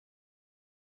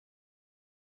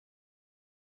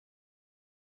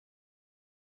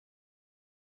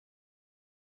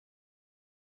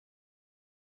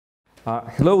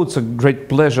Hello, it's a great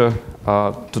pleasure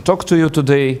to talk to you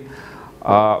today.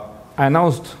 I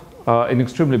announced an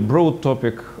extremely broad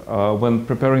topic. When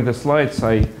preparing the slides,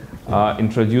 I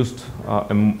introduced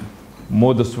a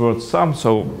modest word sum.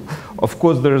 So, of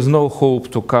course, there is no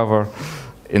hope to cover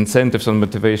incentives and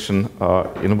motivation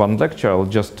in one lecture. I'll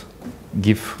just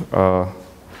I'll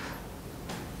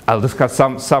discuss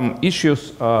some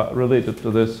issues related to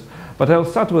this. But I'll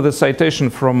start with a citation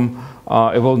from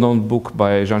a well-known book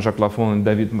by Jean-Jacques Lafon and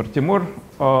David Martimor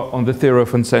on the theory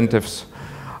of incentives.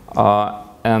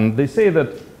 And they say that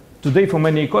today for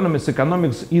many economists,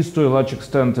 economics is to a large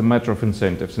extent a matter of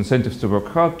incentives. Incentives to work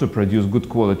hard, to produce good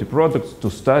quality products,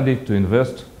 to study, to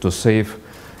invest, to save,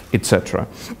 etc.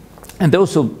 And they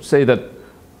also say that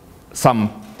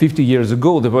some 50 years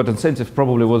ago, the word incentive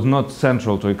probably was not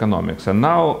central to economics. And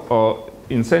now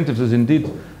incentives is indeed,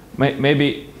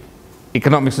 maybe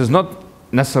economics is not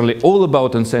necessarily all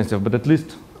about incentive, but at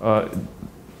least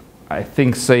I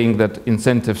think saying that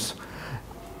incentives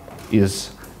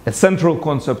is a central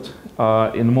concept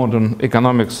in modern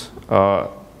economics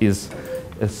is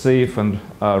a safe and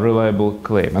reliable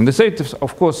claim. And the incentives,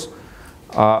 of course,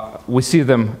 we see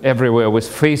them everywhere. We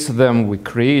face them, we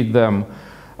create them,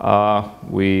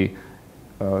 we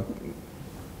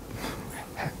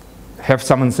have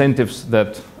some incentives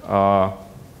that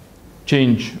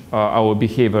change our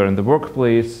behavior in the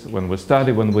workplace, when we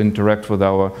study, when we interact with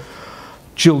our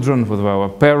children, with our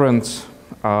parents.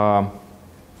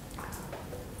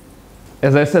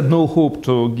 As I said, no hope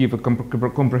to give a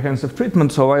comprehensive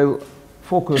treatment, so I'll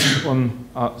focus on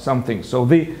some things. So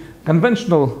the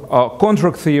conventional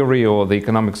contract theory, or the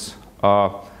economics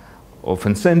of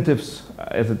incentives,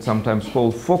 as it's sometimes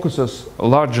called, focuses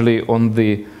largely on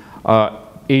the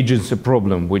agency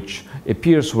problem, which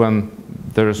appears when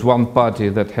there is one party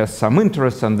that has some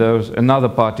interest and there's another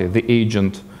party, the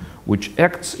agent, which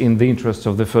acts in the interests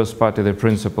of the first party, the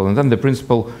principal. And then the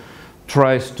principal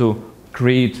tries to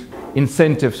create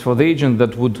incentives for the agent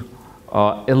that would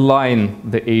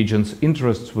align the agent's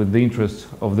interests with the interests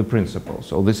of the principal.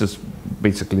 So this is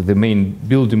basically the main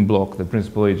building block, the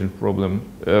principal-agent problem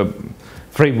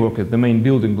framework is the main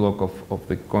building block of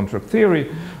the contract theory.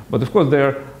 But of course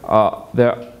there are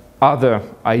other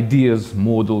ideas,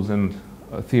 models, and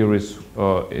theories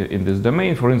in this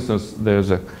domain. For instance,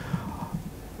 there's a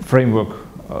framework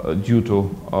due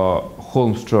to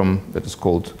Holmstrom that is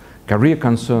called career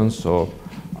concerns, or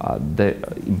the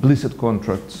implicit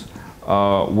contracts,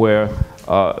 where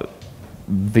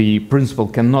the principal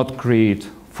cannot create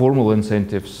formal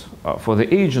incentives for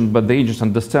the agent, but the agent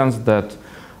understands that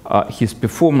his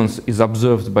performance is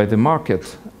observed by the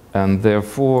market, and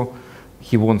therefore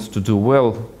he wants to do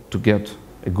well to get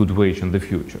a good wage in the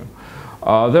future.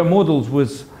 There are models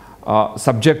with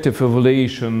subjective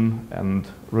evaluation and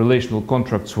relational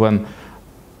contracts when,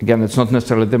 again, it's not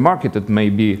necessarily the market, it may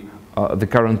be the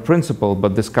current principal,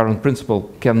 but this current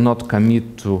principal cannot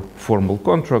commit to formal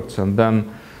contracts, and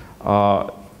then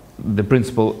the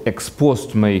principal ex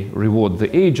post may reward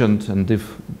the agent, and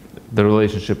if the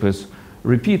relationship is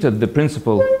repeated, the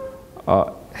principal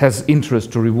has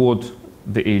interest to reward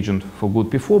the agent for good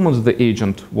performance. The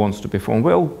agent wants to perform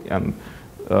well, and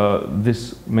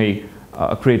this may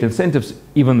create incentives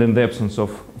even in the absence of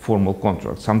formal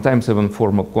contracts. Sometimes even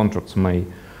formal contracts may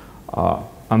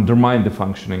undermine the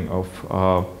functioning of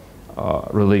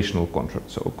relational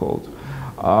contracts, so-called.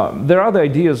 There are other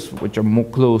ideas which are more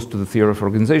close to the theory of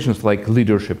organizations, like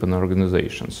leadership in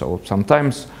organizations. So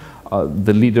sometimes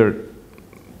the leader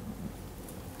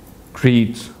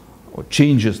creates or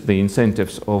changes the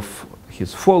incentives of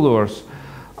his followers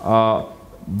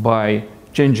by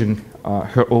changing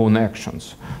her own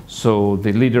actions. So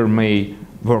the leader may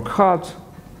work hard,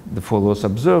 the followers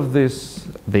observe this,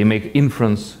 they make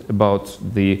inference about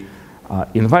the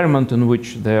environment in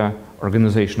which their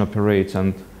organization operates,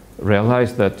 and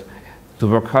realize that to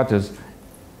work hard is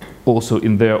also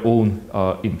in their own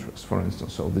interest, for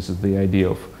instance. So this is the idea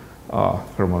of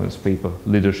Herman's paper,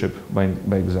 leadership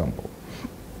by example.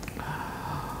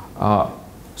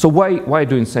 So why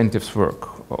do incentives work?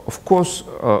 Of course,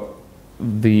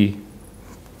 the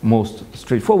most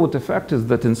straightforward effect is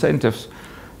that incentives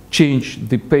change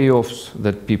the payoffs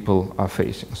that people are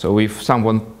facing. So if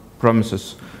someone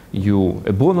promises you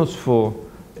a bonus for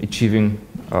achieving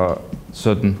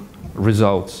certain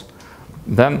results,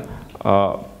 then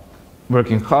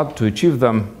working hard to achieve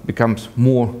them becomes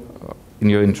more in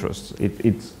your interest.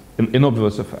 It's an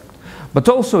obvious effect. But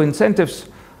also incentives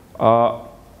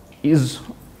is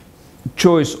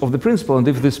choice of the principal, and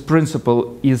if this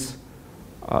principal is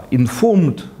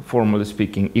informed, formally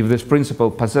speaking, if this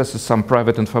principal possesses some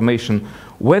private information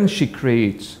when she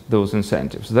creates those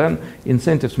incentives, then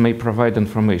incentives may provide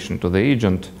information to the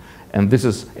agent, and this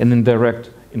is an indirect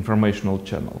informational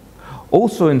channel.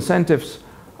 Also, incentives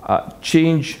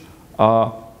change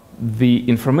the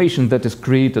information that is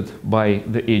created by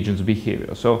the agent's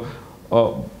behavior. So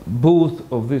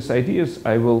both of these ideas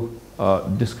I will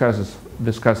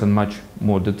discuss in much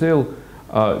more detail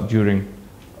during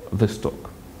this talk.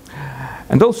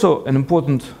 And also an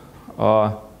important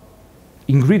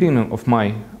ingredient of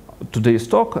my today's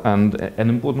talk and an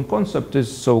important concept is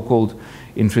so-called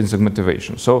intrinsic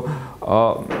motivation. So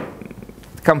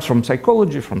it comes from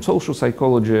psychology, from social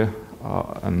psychology,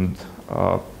 and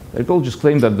psychologists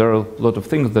claim that there are a lot of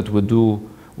things that we do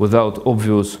without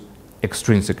obvious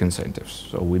extrinsic incentives.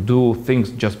 So we do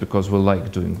things just because we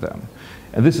like doing them.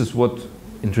 And this is what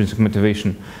intrinsic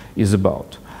motivation is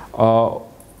about.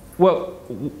 Well,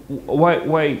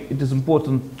 why it is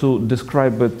important to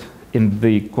describe it in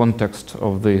the context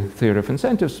of the theory of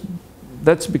incentives?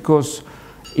 That's because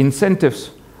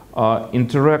incentives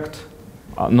interact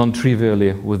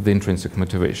non-trivially with the intrinsic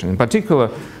motivation. In particular,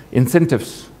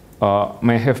 incentives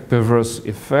may have perverse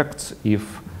effects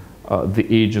if the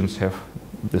agents have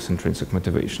this intrinsic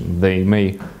motivation. They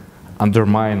may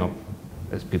undermine, or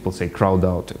as people say, crowd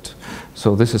out it.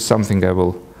 So this is something I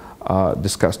will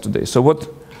discuss today. So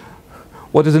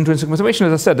what is intrinsic motivation?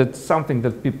 As I said, it's something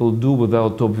that people do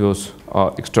without obvious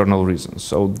external reasons.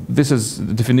 So this is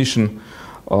the definition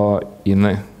in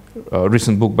a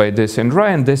recent book by Deci and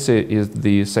Ryan. Deci is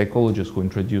the psychologist who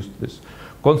introduced this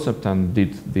concept and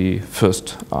did the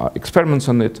first experiments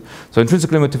on it. So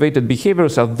intrinsically motivated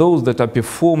behaviors are those that are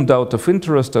performed out of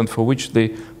interest and for which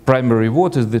the primary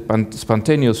reward is the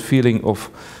spontaneous feeling of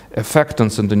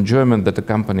affectance and enjoyment that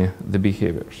accompany the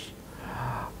behaviors.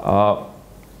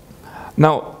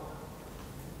 Now,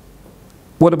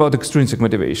 what about extrinsic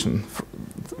motivation?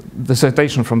 The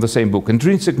citation from the same book.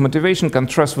 Intrinsic motivation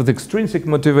contrasts with extrinsic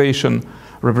motivation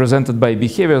represented by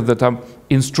behaviors that are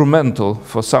instrumental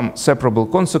for some separable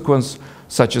consequence,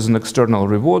 such as an external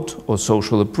reward or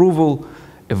social approval,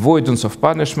 avoidance of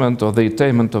punishment, or the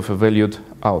attainment of a valued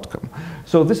outcome.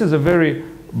 So this is a very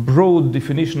broad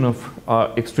definition of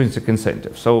extrinsic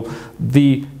incentive. So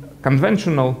the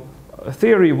conventional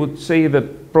theory would say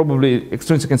that probably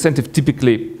extrinsic incentive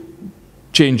typically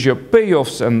change your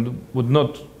payoffs and would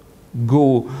not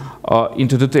go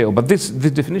into detail. But this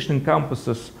definition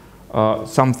encompasses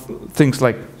some things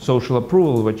like social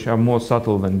approval, which are more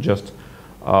subtle than just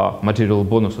material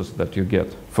bonuses that you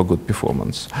get for good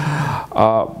performance.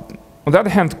 On the other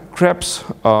hand, Krebs,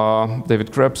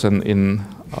 David Krebs, in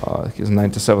his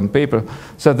 97 paper,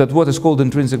 said that what is called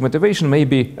intrinsic motivation may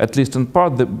be, at least in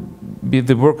part, be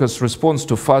the worker's response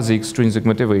to fuzzy extrinsic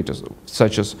motivators,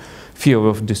 such as fear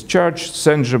of discharge,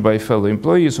 censure by fellow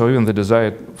employees, or even the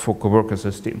desire for co-workers'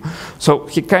 esteem. So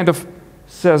he kind of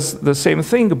says the same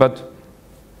thing, but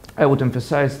I would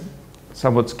emphasize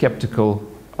somewhat skeptical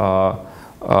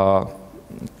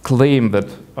claim that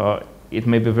it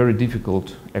may be very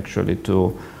difficult, actually,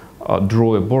 to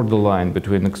draw a borderline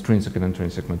between extrinsic and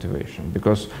intrinsic motivation,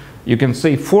 because you can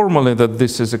say formally that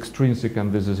this is extrinsic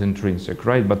and this is intrinsic,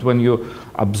 right? But when you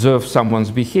observe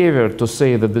someone's behavior, to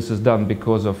say that this is done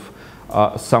because of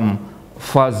some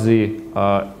fuzzy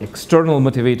external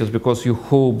motivators, because you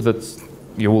hope that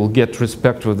you will get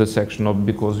respect with this action, or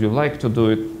because you like to do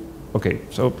it, okay.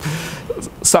 So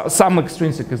some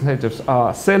extrinsic incentives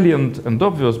are salient and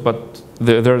obvious, but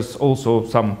there's also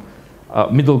some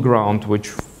middle ground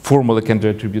which formally can be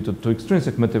attributed to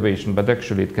extrinsic motivation, but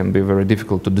actually it can be very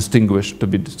difficult to be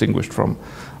distinguished from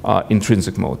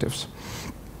intrinsic motives.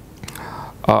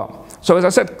 So as I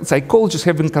said, psychologists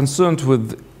have been concerned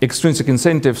with extrinsic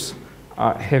incentives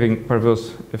having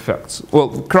perverse effects.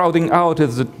 Well, crowding out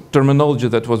is the terminology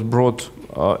that was brought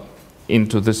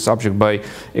into this subject by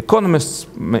economists.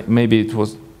 Maybe it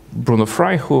was Bruno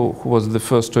Frey who was the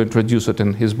first to introduce it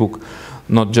in his book,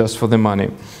 Not Just for the Money.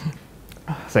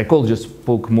 Psychologists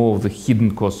spoke more of the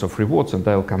hidden costs of rewards, and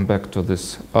I'll come back to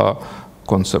this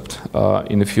concept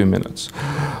in a few minutes.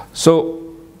 So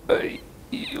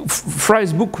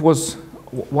Frey's book was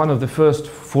one of the first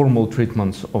formal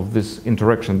treatments of this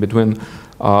interaction between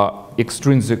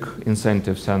extrinsic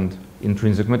incentives and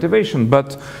intrinsic motivation,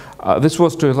 but this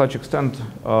was to a large extent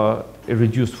a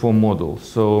reduced form model.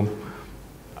 So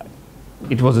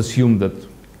it was assumed that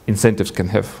incentives can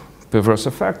have perverse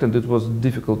effect, and it was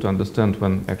difficult to understand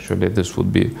when actually this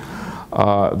would be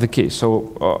the case.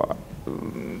 So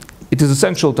it is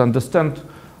essential to understand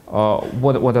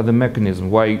what are the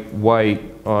mechanisms, why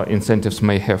incentives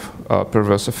may have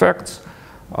perverse effects,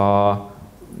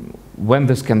 when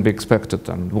this can be expected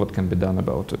and what can be done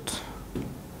about it.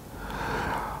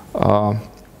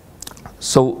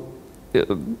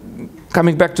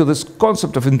 Coming back to this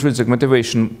concept of intrinsic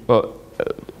motivation,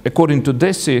 according to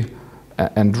Deci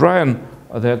and Ryan,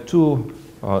 there are two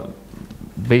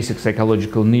basic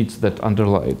psychological needs that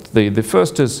underlie it. The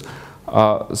first is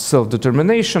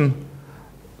self-determination.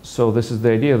 So this is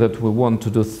the idea that we want to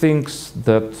do things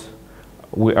that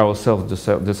we ourselves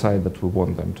decide that we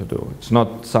want them to do. It's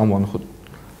not someone who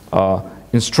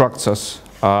instructs us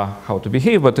how to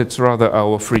behave, but it's rather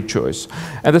our free choice.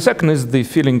 And the second is the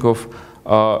feeling of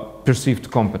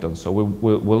perceived competence. So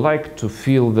we like to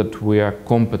feel that we are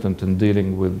competent in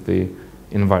dealing with the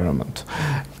environment.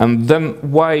 And then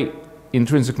why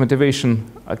intrinsic motivation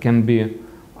can be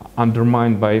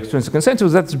undermined by extrinsic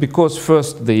incentives? That's because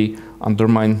first they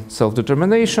undermine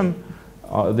self-determination.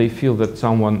 They feel that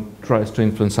someone tries to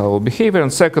influence our behavior.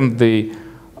 And second, they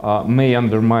may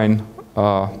undermine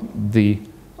the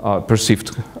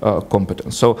perceived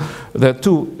competence. So there are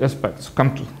two aspects.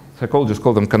 Psychologists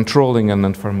call them controlling and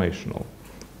informational.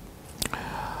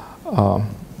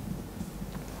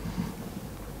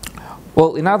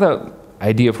 Well, another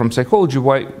idea from psychology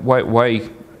why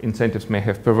incentives may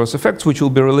have perverse effects, which will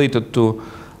be related to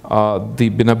the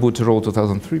Benabuti-Roll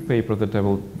 2003 paper that I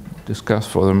will discuss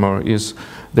furthermore, is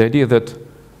the idea that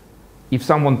if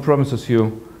someone promises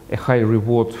you a high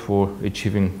reward for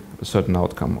achieving a certain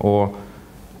outcome, or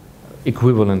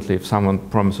equivalently, if someone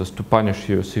promises to punish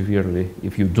you severely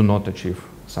if you do not achieve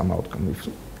some outcome.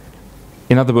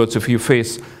 In other words, if you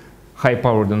face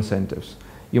high-powered incentives,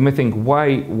 you may think,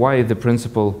 why the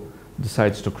principal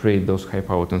decides to create those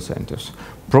high-powered incentives?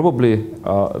 Probably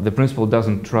the principal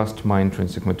doesn't trust my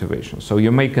intrinsic motivation. So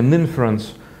you make an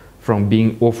inference from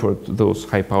being offered those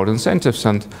high-powered incentives,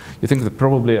 and you think that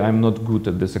probably I'm not good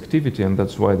at this activity, and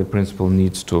that's why the principal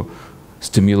needs to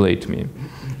stimulate me.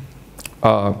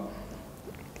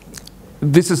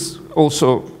 This is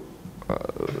also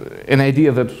an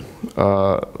idea that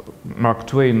Mark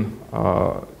Twain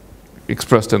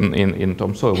expressed in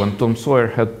Tom Sawyer. When Tom Sawyer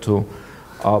had to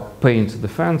paint the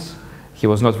fence, he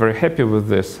was not very happy with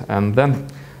this, and then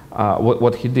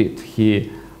what he did,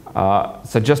 he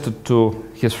suggested to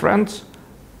his friends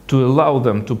to allow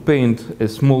them to paint a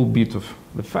small bit of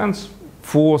the fence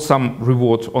for some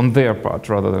reward on their part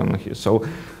rather than his. So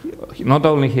not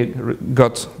only he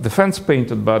got the fence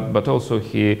painted, but also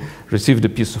he received a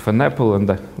piece of an apple and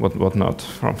whatnot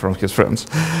from his friends.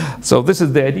 So this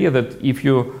is the idea that if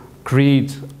you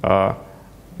create a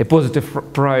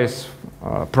positive price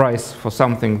for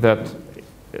something that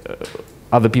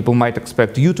other people might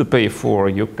expect you to pay for,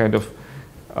 you kind of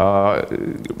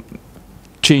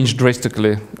change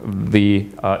drastically the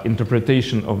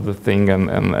interpretation of the thing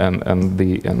and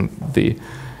the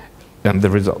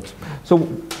results. So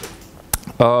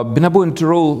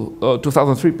Benabuti-Roll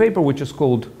 2003 paper, which is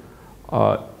called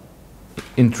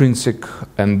Intrinsic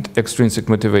and Extrinsic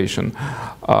Motivation,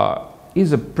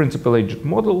 is a principal-agent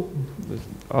model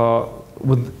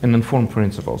with an informed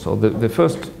principal. So the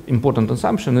first important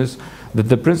assumption is that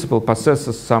the principal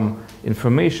possesses some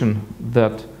information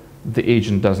that the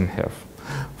agent doesn't have.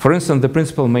 For instance, the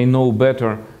principal may know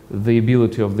better the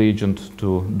ability of the agent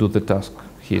to do the task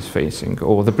he is facing,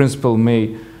 or the principal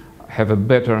may have a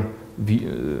better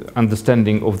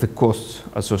understanding of the costs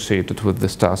associated with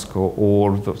this task,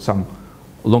 or some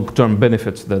long-term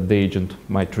benefits that the agent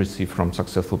might receive from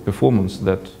successful performance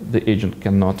that the agent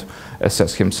cannot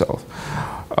assess himself.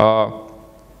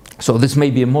 So this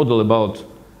may be a model about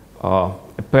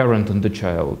a parent and a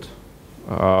child,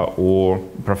 or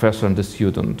a professor and a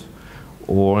student,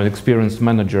 or an experienced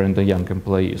manager and a young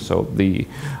employee. So the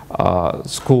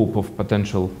scope of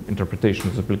potential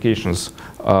interpretations, applications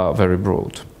are very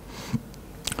broad.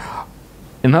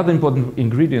 Another important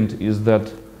ingredient is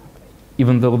that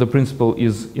even though the principal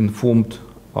is informed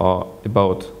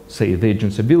about, say, the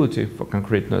agent's ability for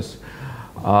concreteness,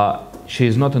 she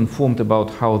is not informed about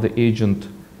how the agent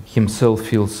himself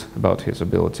feels about his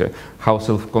ability, how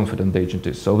self-confident the agent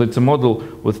is. So it's a model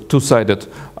with two-sided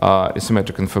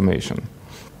asymmetric information.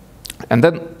 And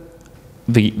then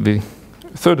the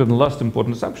third and last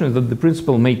important assumption is that the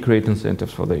principal may create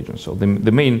incentives for the agent. So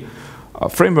the main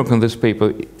framework in this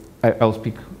paper, I'll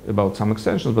speak about some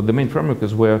extensions, but the main framework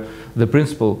is where the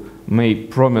principal may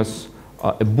promise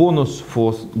a bonus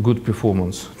for good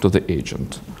performance to the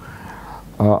agent.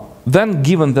 Then,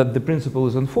 given that the principal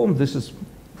is informed, this is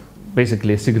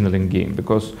basically a signaling game,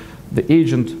 because the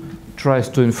agent tries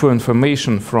to infer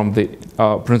information from the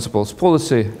principal's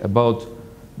policy about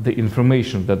the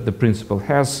information that the principal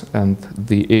has and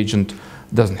the agent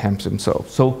doesn't have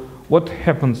himself. So what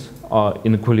happens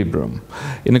in equilibrium?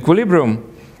 In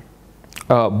equilibrium,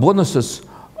 bonuses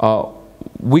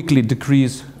weakly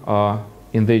decrease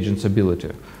in the agent's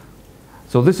ability.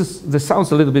 So this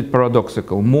sounds a little bit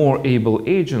paradoxical. More able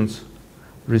agents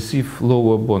receive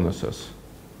lower bonuses.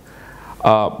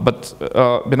 But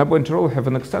Benabo and Tirol have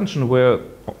an extension where,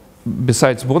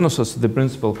 besides bonuses, the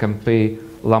principal can pay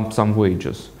lump sum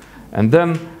wages. And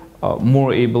then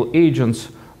more able agents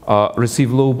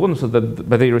receive low bonuses,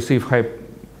 but they receive high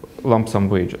lump sum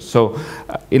wages. So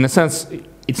in a sense,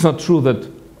 it's not true that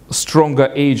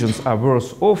stronger agents are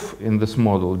worse off in this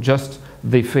model, just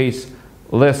they face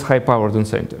less high-powered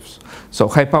incentives. So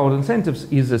high-powered incentives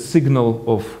is a signal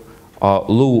of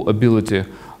low ability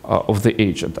of the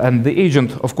agent. And the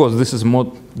agent, of course, this is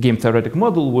a game theoretic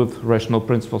model with rational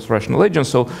principles, rational agents,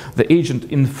 so the agent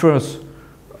infers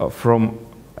from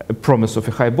a promise of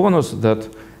a high bonus that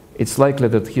it's likely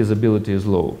that his ability is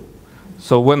low.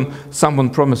 So when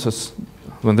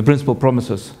the principal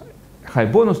promises high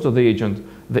bonus to the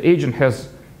agent has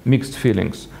mixed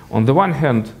feelings. On the one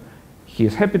hand, he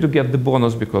is happy to get the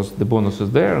bonus because the bonus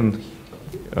is there and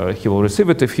he will receive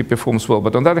it if he performs well.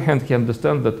 But on the other hand, he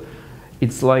understands that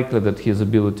it's likely that his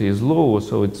ability is low,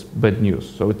 so it's bad news.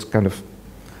 So it's kind of,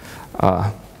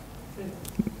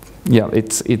 yeah,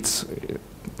 it's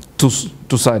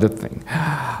two-sided thing.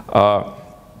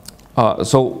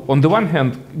 So on the one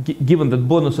hand, given that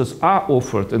bonuses are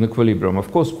offered in equilibrium,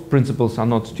 of course, principals are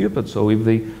not stupid. So if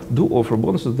they do offer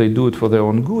bonuses, they do it for their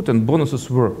own good, and bonuses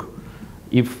work.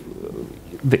 If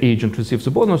the agent receives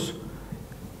a bonus,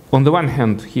 on the one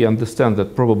hand, he understands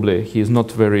that probably he is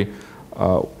not very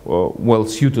well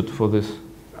suited for this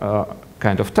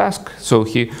kind of task, so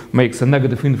he makes a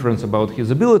negative inference about his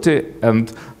ability,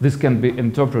 and this can be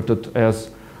interpreted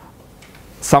as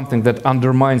something that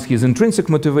undermines his intrinsic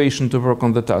motivation to work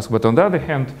on the task. But on the other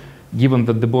hand, given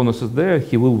that the bonus is there,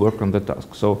 he will work on the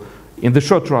task. So in the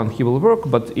short run, he will work,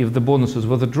 but if the bonuses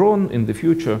were withdrawn in the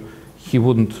future, he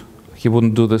wouldn't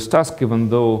do this task, even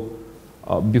though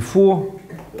before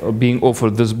being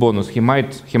offered this bonus, he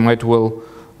might well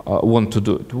want to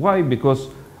do it. Why? Because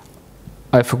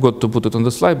I forgot to put it on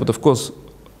the slide, but of course,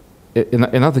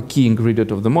 another key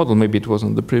ingredient of the model, maybe it was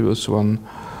on the previous one,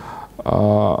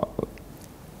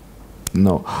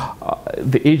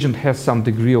 the agent has some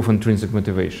degree of intrinsic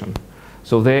motivation.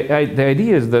 So the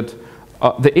idea is that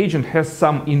the agent has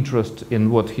some interest in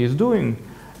what he is doing,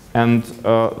 and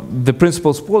the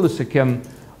principal's policy can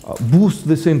boost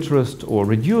this interest or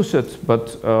reduce it,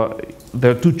 but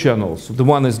there are two channels. The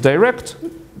one is direct,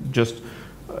 just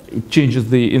it changes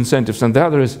the incentives, and the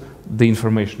other is the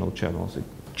informational channels. It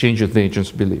changes the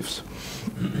agent's beliefs.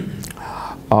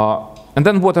 And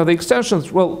then what are the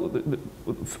extensions? Well,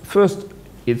 first,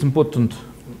 it's important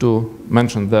to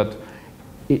mention that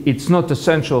it's not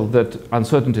essential that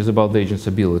uncertainty is about the agent's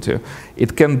ability.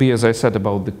 It can be, as I said,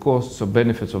 about the costs or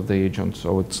benefits of the agent,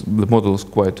 so the model is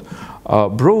quite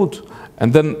broad.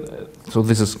 And then, so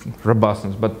this is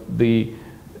robustness, but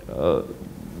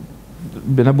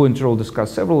Benabo and Tirol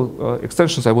discussed several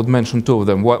extensions. I would mention two of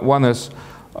them. One is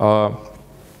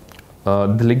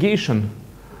delegation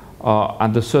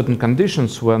under certain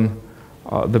conditions when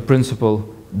the principal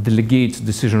delegates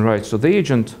decision rights to the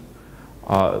agent.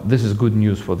 This is good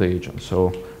news for the agent.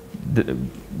 So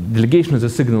delegation is a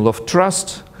signal of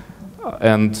trust,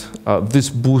 and this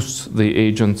boosts the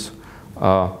agent's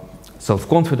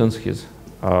self-confidence, his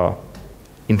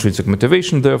intrinsic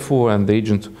motivation, therefore, and the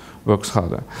agent works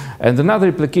harder. And another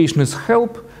application is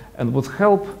help, and with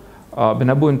help,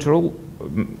 Benabo and Tirol,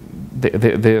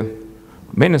 the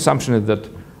main assumption is that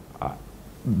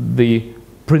the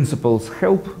principal's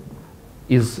help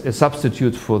is a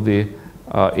substitute for the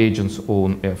agent's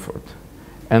own effort.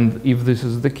 And if this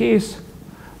is the case,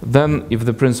 then if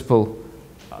the principal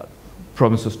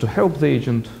promises to help the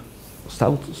agent,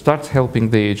 starts helping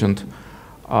the agent,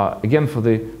 again, for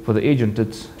the agent,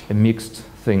 it's a mixed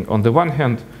thing. On the one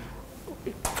hand,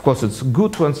 of course, it's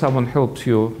good when someone helps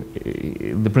you.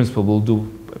 The principal will do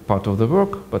part of the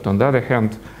work. But on the other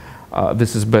hand,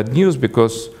 this is bad news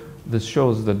because this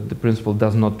shows that the principal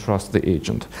does not trust the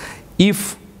agent.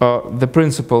 If the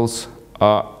principal's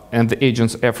and the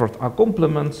agent's effort are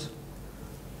complements,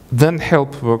 then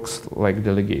help works like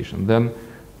delegation. Then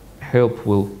help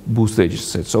will boost the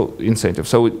agent's incentive.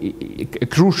 So a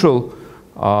crucial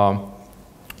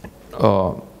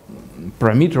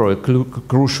parameter or a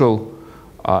crucial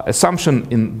assumption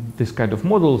in this kind of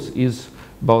models is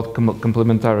about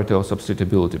complementarity or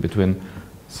substitutability between,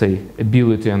 say,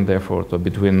 ability and effort, or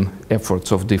between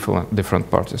efforts of different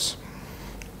parties.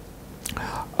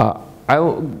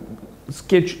 I'll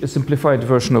sketch a simplified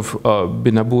version of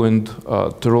Binabou and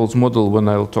Tirol's model when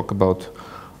I'll talk about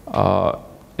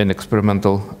an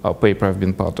experimental paper I've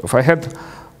been part of. I had,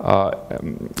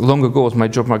 long ago, was my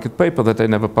job market paper that I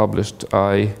never published.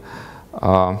 I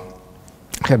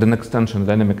had an extension,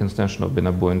 dynamic extension of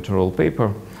Binabou and Tirol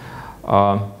paper.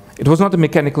 It was not a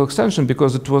mechanical extension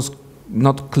because it was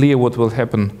not clear what will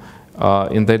happen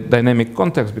in the dynamic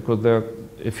context, because there are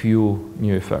a few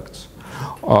new effects.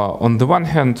 On the one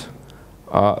hand,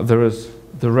 there is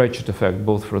the ratchet effect,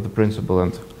 both for the principal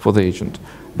and for the agent.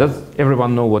 Does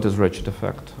everyone know what is ratchet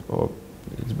effect? Or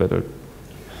it's better?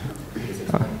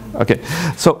 Okay,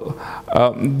 so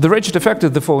the ratchet effect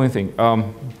is the following thing.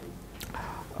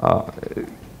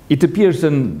 It appears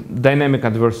in dynamic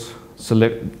adverse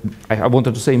select. I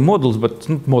wanted to say models, but it's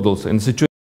not models, in situations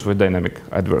with dynamic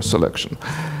adverse selection.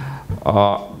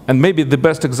 And maybe the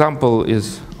best example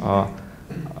is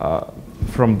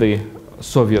from the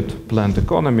Soviet plant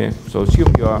economy. So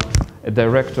assume you are a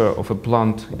director of a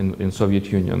plant in Soviet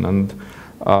Union, and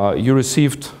you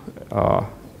received,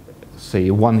 say,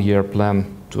 a 1-year plan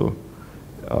to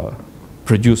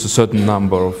produce a certain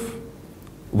number of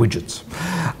widgets.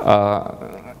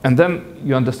 And then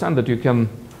you understand that you can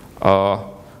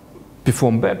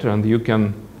perform better, and you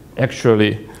can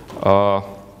actually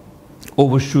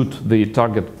overshoot the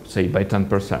target, say, by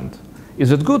 10%.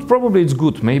 Is it good? Probably it's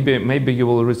good. Maybe you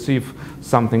will receive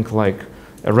something like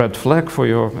a red flag for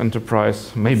your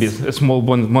enterprise, maybe a small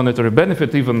monetary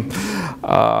benefit even.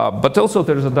 But also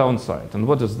there is a downside. And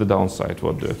what is the downside?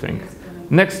 What do you think?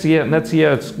 Next year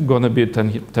it's going to be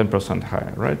 10%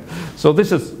 higher, right? So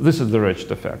this is the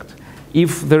ratchet effect.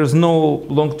 If there is no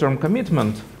long-term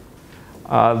commitment,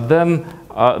 then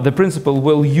the principal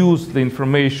will use the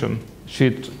information she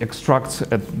extracts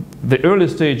at the early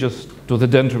stages to the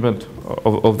detriment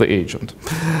of the agent.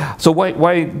 So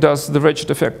why does the ratchet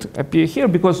effect appear here?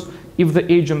 Because if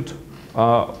the agent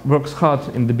works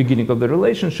hard in the beginning of the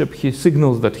relationship, he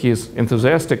signals that he is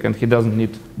enthusiastic and he doesn't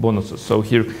need bonuses. So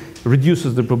he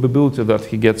reduces the probability that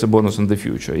he gets a bonus in the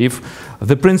future. If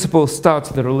the principal starts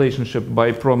the relationship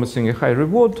by promising a high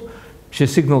reward, she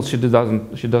signals she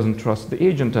doesn't trust the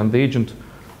agent, and the agent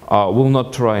will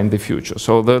not try in the future.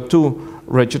 So there are two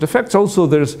ratchet effects. Also,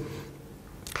 there's,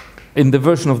 in the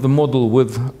version of the model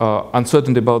with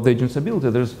uncertainty about the agent's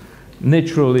ability, there's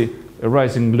naturally a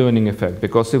rising learning effect,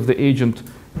 because if the agent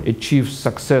achieves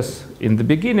success in the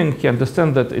beginning, he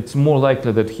understands that it's more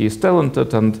likely that he is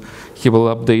talented, and he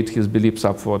will update his beliefs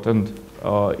upward. And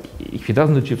if he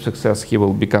doesn't achieve success, he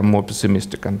will become more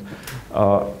pessimistic. And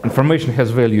information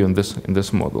has value in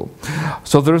this model.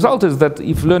 So the result is that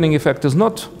if learning effect is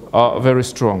not very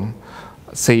strong,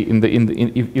 say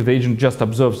if the agent just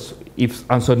observes, if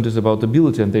uncertainty is about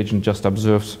ability and the agent just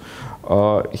observes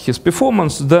his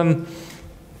performance, then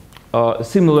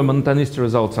similar monotonicity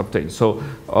results obtained. So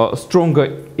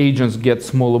stronger agents get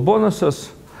smaller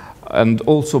bonuses, and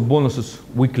also bonuses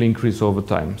weakly increase over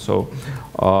time. So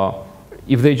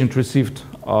if the agent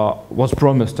was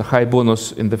promised a high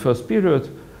bonus in the first period,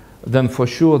 then for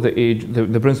sure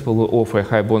the principal will offer a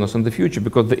high bonus in the future,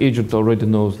 because the agent already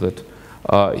knows that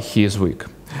he is weak.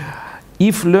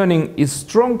 If learning is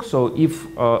strong, so if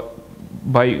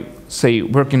by, say,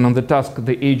 working on the task,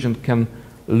 the agent can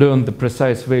learn the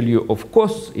precise value of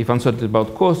costs, if uncertainty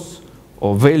about costs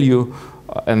or value,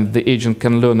 and the agent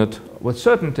can learn it with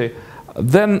certainty,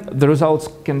 then the results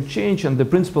can change, and the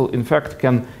principal, in fact,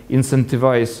 can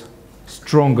incentivize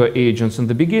stronger agents in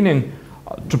the beginning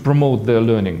to promote their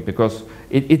learning, because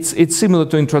it's similar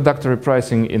to introductory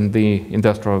pricing in the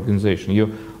industrial organization.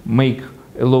 You make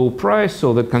a low price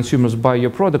so that consumers buy your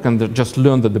product and they just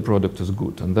learn that the product is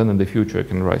good, and then in the future you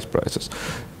can raise prices.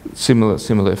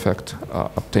 Similar effect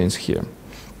obtains here.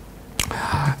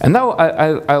 And now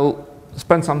I'll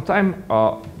spend some time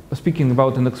speaking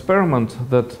about an experiment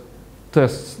that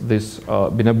tests this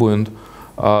Binabou and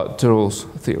Tirol's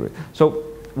theory. So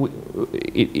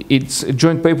it's a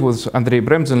joint paper with Andrei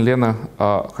Bremzin, Lena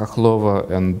Khakhlova,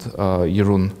 and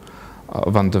Jeroen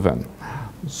van der Ven.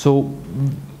 So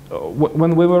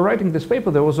when we were writing this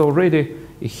paper, there was already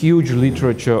a huge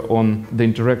literature on the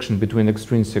interaction between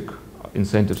extrinsic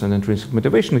incentives and intrinsic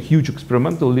motivation, a huge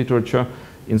experimental literature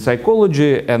in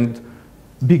psychology, and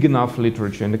big enough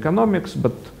literature in economics,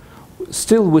 but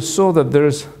still we saw that there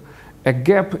is a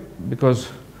gap, because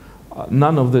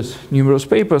none of these numerous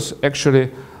papers actually,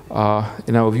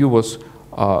 in our view, was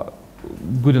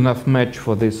good enough match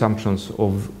for the assumptions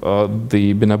of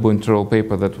the Binabou and Tirol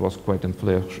paper that was quite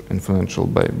influential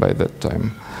by that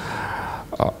time.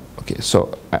 Okay,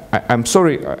 so I'm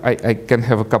sorry, I can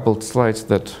have a couple of slides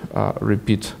that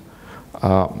repeat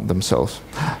themselves.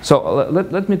 So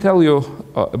let me tell you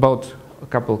about a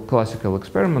couple classical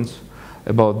experiments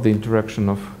about the interaction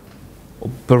of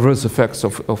perverse effects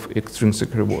of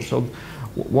extrinsic reward. So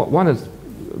one is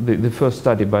the first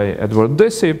study by Edward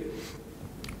Deci.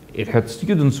 It had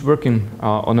students working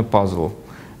on a puzzle.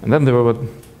 And then there were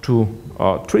two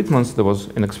treatments. There was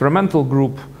an experimental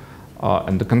group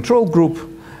and the control group.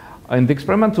 In the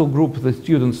experimental group, the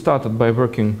students started by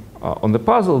working on the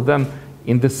puzzle. Then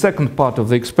in the second part of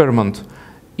the experiment,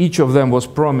 each of them was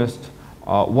promised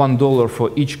 $1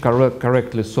 for each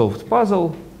correctly solved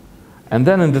puzzle. And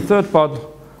then in the third part,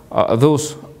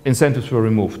 those incentives were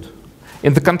removed.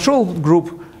 In the control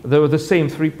group, there were the same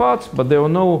three parts, but there were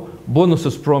no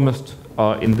bonuses promised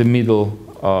in the middle,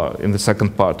 in the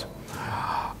second part.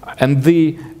 And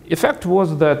the effect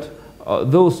was that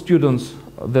those students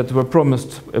that were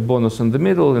promised a bonus in the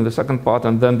middle, in the second part,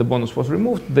 and then the bonus was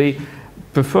removed, they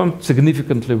performed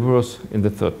significantly worse in the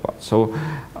third part. So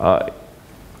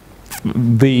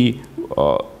the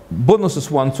bonuses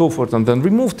once offered and then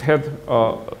removed had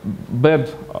bad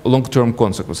long-term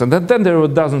consequences. And then there were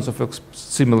dozens of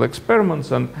similar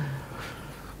experiments, and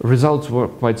results were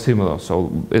quite similar.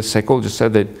 So as psychologists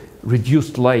said, they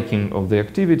reduced liking of the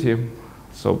activity,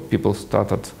 so people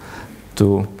started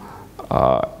to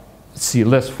see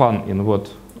less fun in what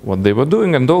they were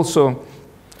doing, and also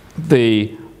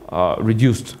they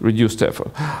reduced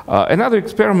effort. Another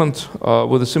experiment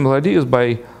with a similar idea is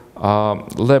by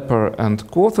Lepper and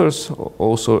co-authors,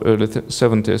 also early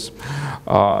 70s.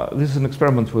 This is an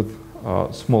experiment with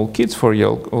small kids,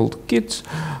 4-year-old kids.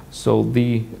 So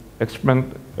the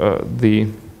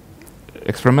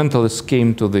experimentalists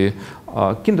came to the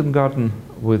kindergarten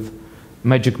with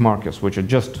magic markers, which are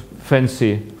just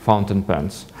fancy fountain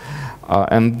pens.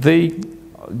 And they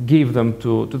gave them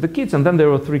to the kids, and then there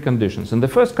were three conditions. In the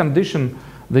first condition,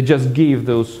 they just gave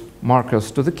those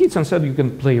markers to the kids and said, you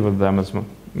can play with them as well.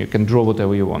 You can draw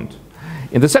whatever you want.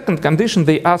 In the second condition,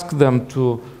 they asked them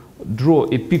to draw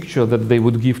a picture that they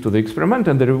would give to the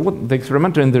experimenter, and the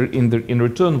experimenter in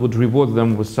return would reward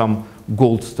them with some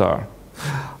gold star.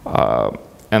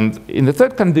 And in the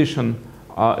third condition,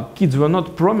 kids were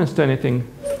not promised anything.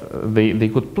 They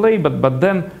could play, but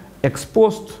then ex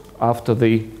post, after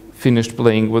they finished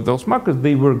playing with those markers,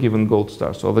 they were given gold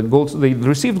stars. So they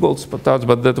received gold stars,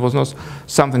 but that was not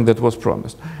something that was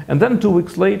promised. And then 2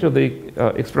 weeks later, the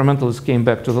experimentalists came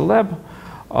back to the lab.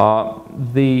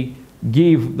 They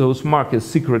gave those markers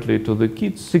secretly to the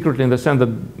kids, secretly in the sense that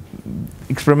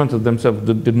experimenters themselves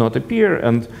did not appear,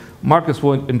 and markers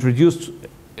were introduced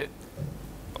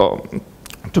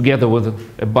together with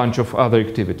a bunch of other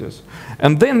activities.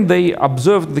 And then they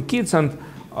observed the kids and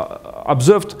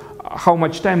observed how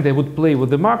much time they would play with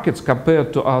the markets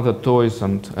compared to other toys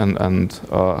and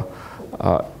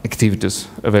activities,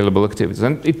 available activities.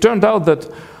 And it turned out that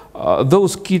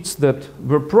those kids that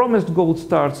were promised gold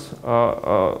stars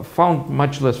found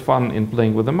much less fun in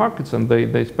playing with the markets, and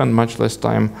they spent much less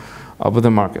time with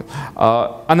the market.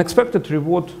 Unexpected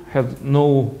reward had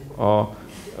no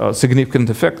significant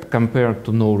effect compared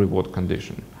to no reward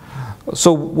condition.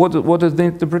 So what is the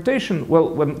interpretation? Well,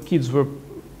 when kids were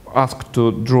asked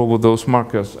to draw with those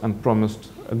markers and promised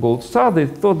a gold star, they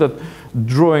thought that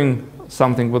drawing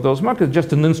something with those markers is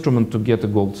just an instrument to get a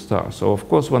gold star. So of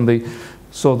course, when they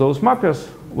saw those markers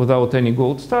without any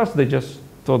gold stars, they just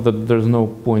thought that there's no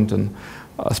point in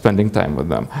spending time with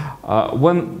them.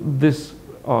 When this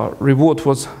reward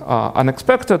was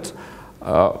unexpected,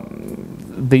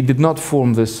 they did not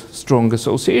form this strong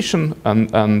association,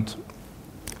 and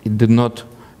it did not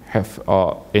have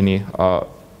any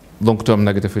long-term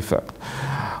negative effect.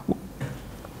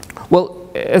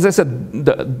 Well, as I said,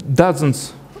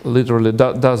 dozens, literally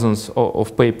dozens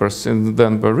of papers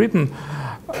then were written,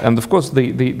 and of course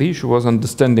the issue was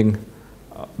understanding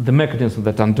the mechanism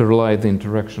that underlie the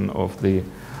interaction of the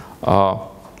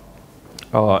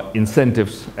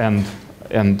incentives and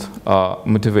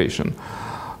motivation.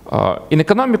 In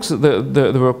economics,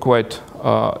 there were quite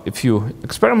a few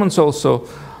experiments also.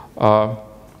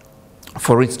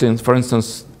 For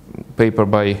instance, paper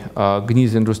by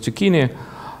Gnisi and Rustichini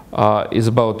is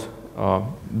about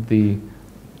the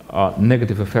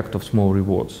negative effect of small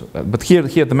rewards. But here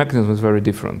the mechanism is very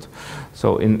different.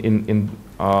 So in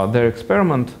their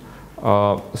experiment,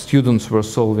 students were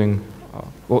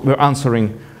were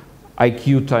answering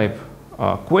IQ-type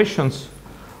questions.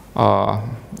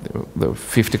 There were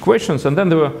 50 questions, and then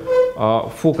there were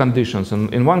 4 conditions.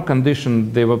 And in one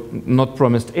condition, they were not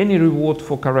promised any reward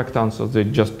for correct answers. They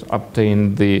just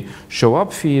obtained the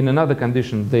show-up fee. In another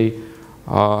condition, they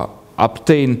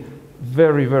obtain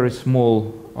very, very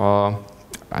small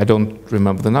I don't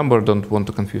remember the number, don't want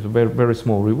to confuse, a very, very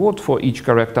small reward for each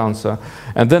correct answer.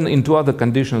 And then in two other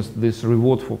conditions, this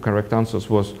reward for correct answers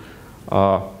was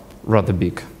rather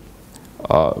big.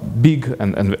 Big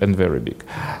and very big.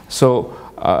 So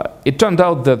it turned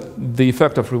out that the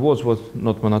effect of rewards was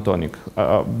not monotonic.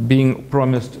 Being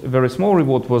promised a very small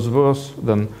reward was worse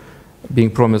than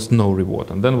being promised no reward.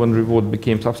 And then when reward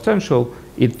became substantial,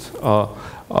 it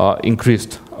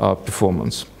increased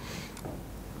performance.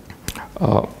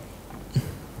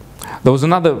 There was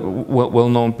another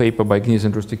well-known paper by Gniz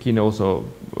and Rustikhin, also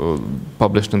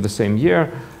published in the same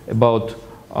year, about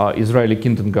Israeli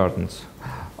kindergartens.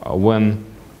 When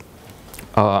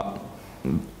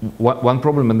one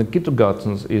problem in the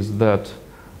kindergartens is that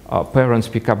parents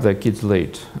pick up their kids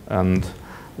late, and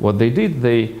what they did,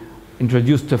 they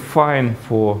introduced a fine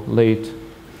for late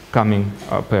coming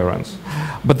parents.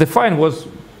 But the fine was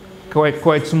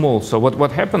quite small. So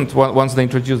what happened once they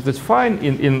introduced this fine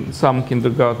in some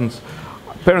kindergartens,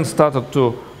 parents started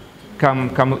to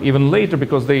come even later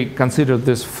because they considered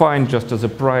this fine just as a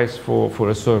price for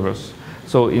a service.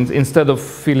 So instead of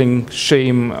feeling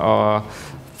shame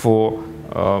for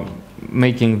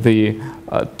making the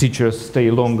teachers stay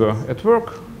longer at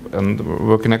work and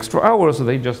working extra hours,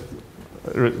 they just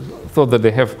thought that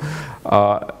they have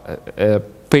a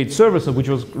paid service which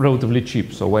was relatively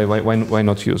cheap, so why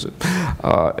not use it?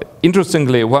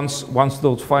 Interestingly, once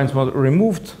those fines were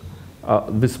removed,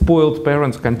 the spoiled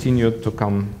parents continued to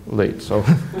come late. So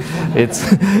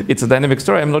it's a dynamic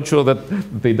story. I'm not sure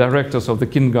that the directors of the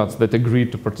kindergartens that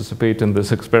agreed to participate in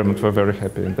this experiment were very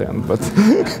happy in the end. But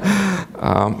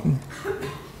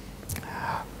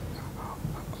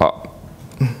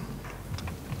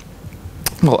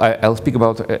well, I'll speak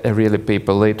about a real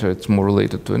paper later. It's more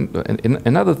related to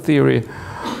another theory.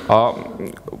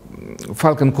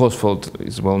 Falcon-Kosfeld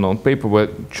is a well-known paper where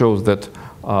it shows that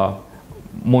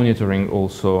monitoring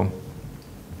also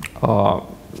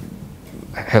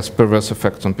has perverse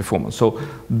effects on performance. So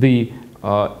the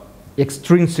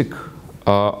extrinsic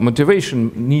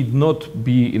motivation need not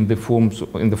be in the form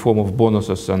of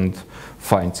bonuses and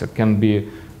fines. It can be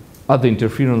other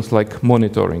interference like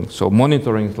monitoring. So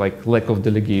monitoring is like lack of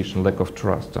delegation, lack of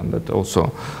trust, and that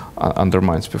also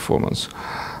undermines performance.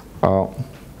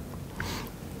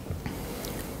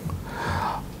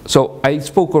 So I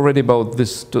spoke already about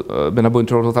this Benabou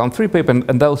 2003 paper,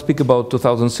 and I'll speak about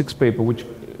 2006 paper, which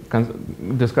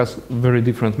can discuss very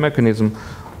different mechanism,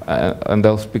 and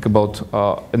I'll speak about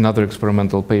another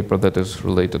experimental paper that is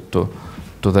related to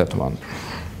that one.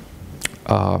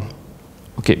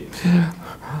 Okay.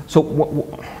 So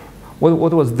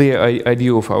what was the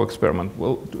idea of our experiment?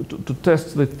 Well, to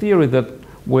test the theory that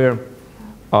where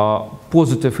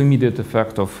positive immediate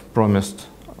effect of promised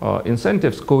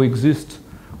incentives coexist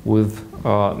with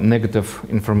negative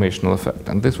informational effect.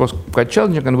 And this was quite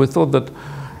challenging, and we thought that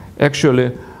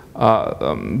actually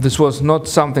this was not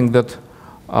something that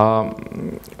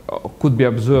could be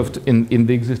observed in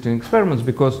the existing experiments,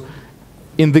 because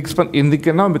in the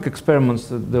economic experiments,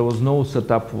 there was no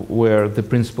setup where the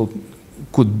principle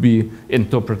could be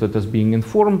interpreted as being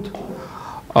informed.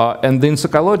 And in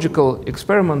psychological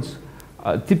experiments,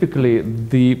 typically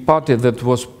the party that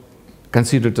was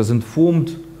considered as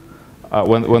informed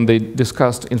when they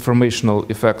discussed informational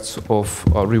effects of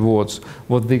rewards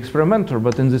was the experimenter.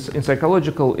 But in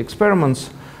psychological experiments,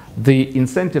 the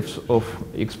incentives of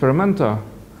experimenter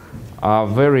are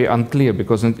very unclear,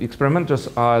 because experimenters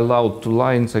are allowed to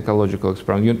lie in psychological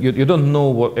experiments. You don't know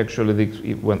what actually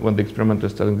when the experimenter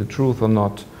is telling the truth or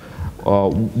not,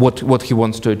 what he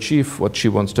wants to achieve, what she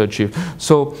wants to achieve.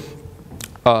 So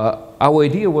our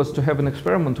idea was to have an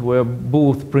experiment where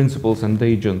both principals and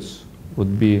agents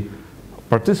would be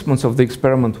participants of the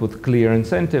experiment with clear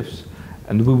incentives,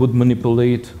 and we would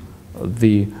manipulate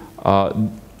the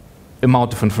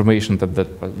amount of information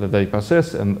that they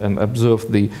possess and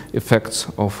observe the effects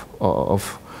of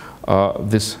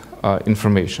this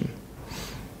information.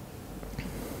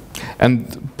 And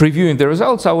previewing the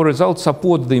results, our results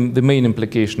support the main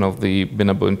implication of the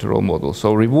Benabou interval model.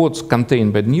 So rewards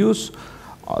contain bad news.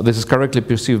 This is correctly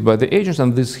perceived by the agents,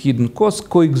 and these hidden costs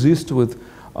coexist with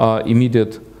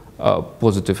immediate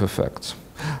positive effects.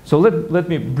 So let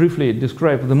me briefly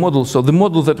describe the model. So the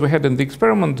model that we had in the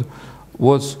experiment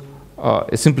was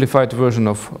a simplified version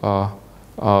of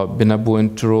Benabou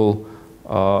interval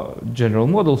general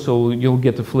model. So you'll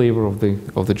get a flavor of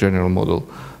the general model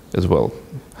as well.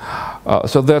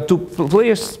 So there are two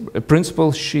players, a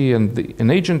principal, she, and an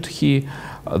agent, he.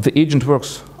 The agent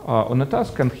works on a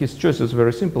task, and his choice is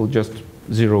very simple, just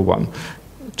 0, 1.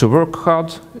 To work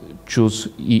hard, choose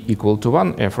E equal to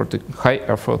 1 effort, high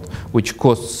effort, which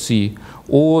costs C,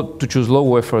 or to choose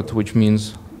low effort, which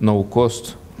means no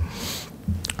cost.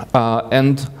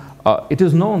 It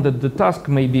is known that the task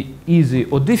may be easy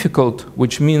or difficult,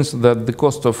 which means that the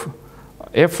cost of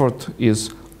effort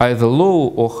is either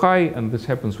low or high, and this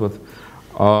happens with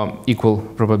equal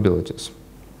probabilities.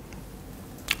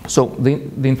 So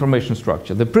the information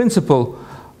structure. The principal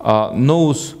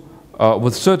knows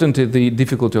with certainty the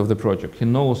difficulty of the project. He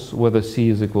knows whether C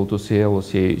is equal to CL or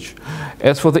CH.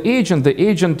 As for the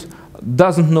agent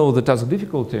doesn't know the task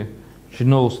difficulty. She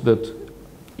knows that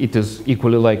it is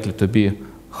equally likely to be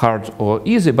hard or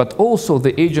easy, but also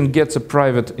the agent gets a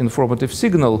private informative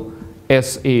signal,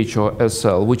 SH or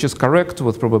SL, which is correct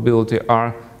with probability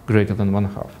R greater than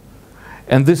 1/2.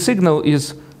 And this signal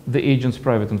is the agent's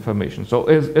private information. So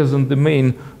as in the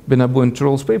main Benabou and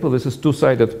Trolls paper, this is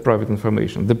two-sided private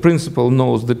information. The principal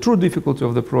knows the true difficulty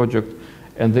of the project,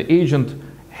 and the agent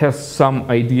has some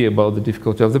idea about the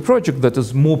difficulty of the project that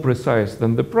is more precise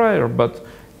than the prior, but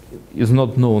is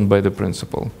not known by the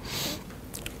principal.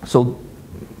 So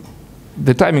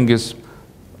the timing is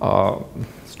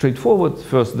straightforward.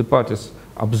 First, the parties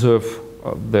observe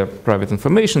their private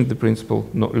information. The principal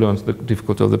learns the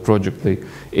difficulty of the project. The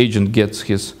agent gets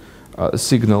his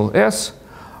signal S.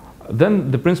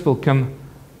 Then the principal can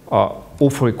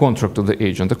offer a contract to the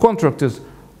agent. The contract is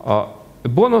a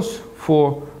bonus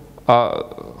for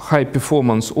high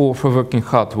performance or for working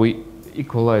hard. We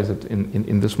equalize it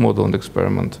in this model and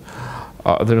experiment.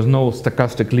 There is no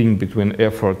stochastic link between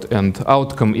effort and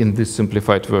outcome in this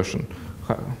simplified version.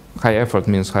 High effort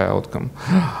means high outcome.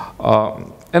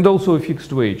 And also a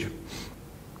fixed wage.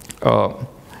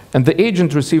 And the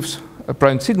agent receives a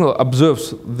private signal,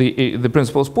 observes the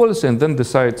principal's policy, and then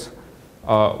decides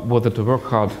whether to work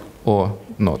hard or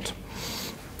not.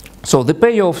 So the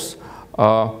payoffs,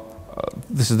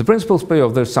 this is the principal's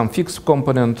payoff. There's some fixed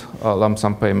component, lump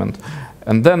sum payment.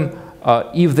 And then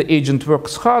if the agent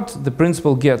works hard, the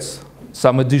principal gets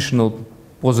some additional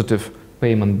positive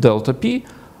payment delta P,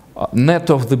 net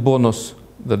of the bonus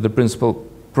that the principal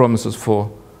promises for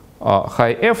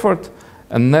high effort,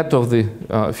 and net of the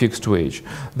fixed wage.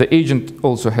 The agent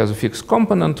also has a fixed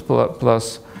component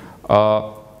plus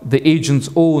the agent's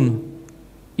own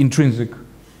intrinsic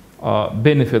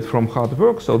benefit from hard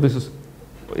work. So this is,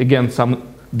 again, some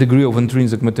degree of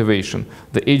intrinsic motivation.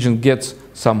 The agent gets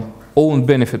some own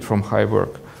benefit from high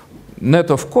work. Net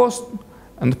of cost,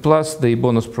 and plus the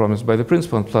bonus promised by the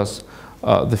principal, and plus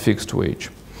the fixed wage.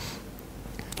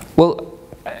 Well,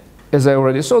 as I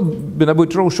already saw, Benabou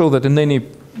et al. Show that in any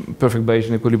perfect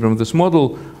Bayesian equilibrium of this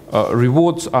model,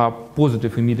 rewards are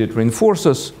positive immediate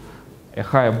reinforcers. A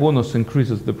higher bonus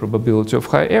increases the probability of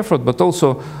high effort, but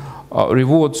also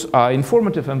rewards are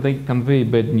informative and they convey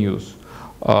bad news.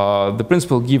 The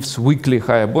principal gives weekly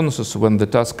higher bonuses when the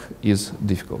task is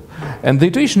difficult. And the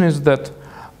intuition is that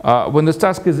when the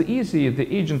task is easy, the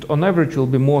agent on average will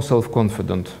be more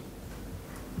self-confident.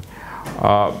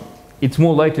 It's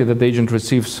more likely that the agent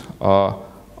receives a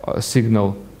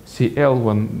signal CL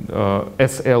when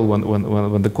SL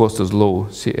when the cost is low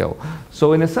CL.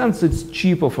 So in a sense, it's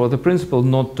cheaper for the principal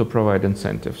not to provide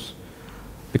incentives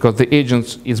because the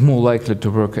agent is more likely to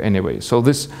work anyway. So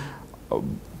this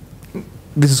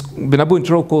is Benabou et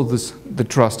al. Calls this the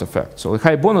trust effect. So a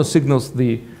high bonus signals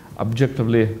the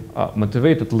objectively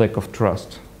motivated lack of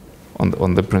trust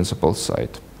on the principal's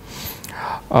side.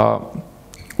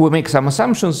 We make some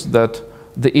assumptions that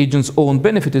the agent's own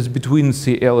benefit is between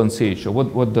CL and CH. So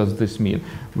what does this mean?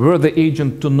 Were the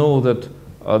agent to know that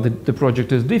the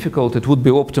project is difficult, it would be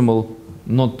optimal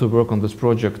not to work on this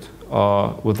project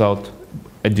without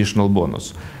additional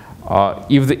bonus.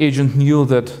 If the agent knew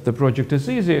that the project is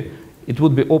easy, it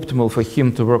would be optimal for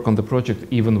him to work on the project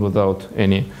even without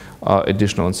any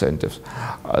additional incentives.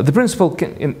 The principal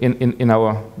can, in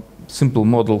our simple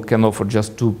model, can offer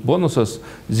just two bonuses,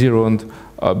 0 and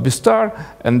B star,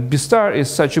 and B star is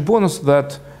such a bonus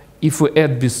that if we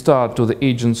add B star to the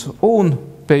agent's own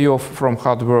payoff from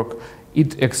hard work,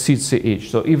 it exceeds CH.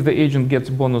 So if the agent gets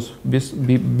bonus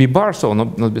B bar, so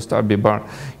not B star, B bar,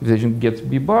 if the agent gets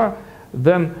B bar,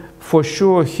 then for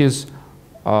sure his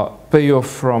payoff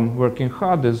from working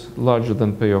hard is larger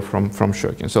than payoff from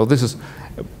shirking. So this is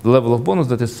a level of bonus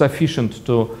that is sufficient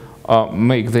to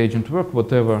make the agent work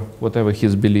whatever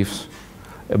his beliefs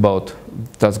about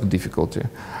task difficulty.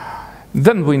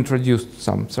 Then we introduced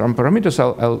some parameters.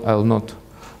 I'll not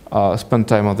spend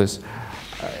time on this.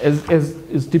 As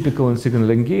is typical in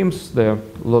signaling games, there are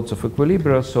lots of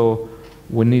equilibria, so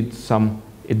we need some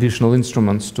additional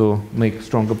instruments to make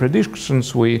stronger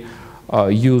predictions. We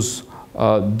use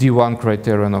D1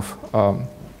 criterion of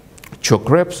chalk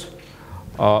reps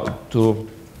to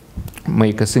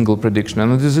make a single prediction.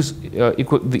 And this is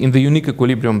in the unique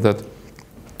equilibrium that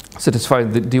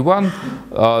satisfies the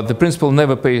D1. The principal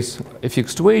never pays a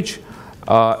fixed wage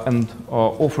and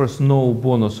offers no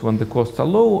bonus when the costs are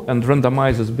low, and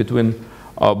randomizes between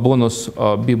bonus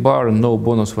B bar and no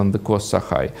bonus when the costs are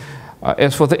high.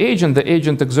 As for the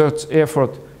agent exerts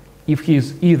effort if he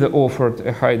is either offered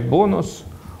a high bonus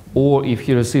or if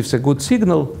he receives a good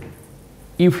signal.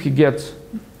 If he gets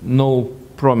no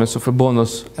promise of a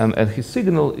bonus and his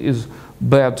signal is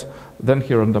bad, then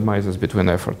he randomizes between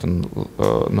effort and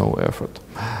no effort.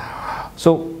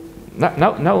 So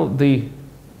now the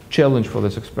challenge for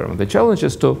this experiment. The challenge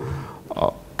is to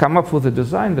come up with a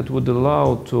design that would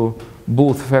allow to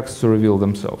both facts to reveal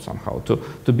themselves somehow,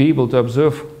 to be able to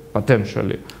observe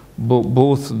potentially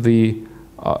both the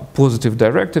positive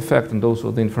direct effect and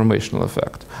also the informational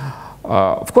effect.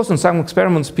 Of course, in some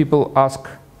experiments, people ask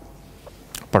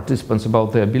participants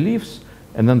about their beliefs,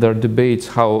 and then there are debates: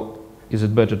 how is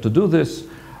it better to do this?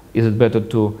 Is it better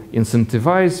to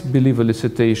incentivize belief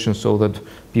elicitation so that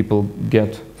people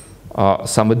get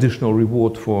some additional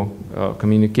reward for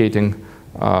communicating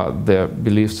their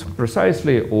beliefs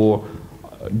precisely, or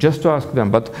just to ask them?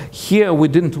 But here we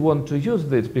didn't want to use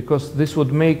this because this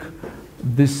would make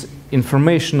this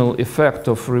informational effect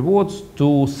of rewards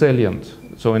too salient.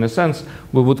 So in a sense,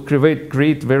 we would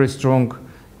create very strong,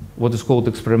 what is called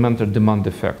experimental demand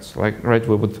effects. Like, right,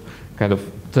 we would kind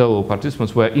of tell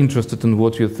participants, we're interested in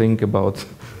what you think about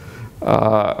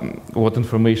what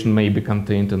information may be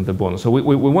contained in the bonus. So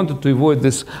we wanted to avoid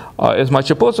this as much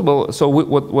as possible. So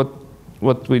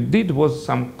what we did was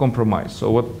some compromise.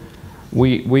 So what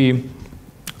we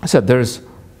said, there's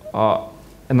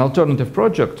an alternative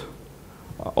project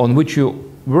on which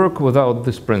you work without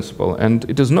this principle. And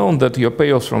it is known that your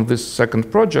payoffs from this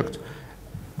second project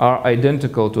are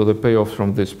identical to the payoffs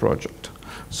from this project.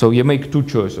 So you make two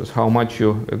choices: how much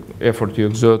effort you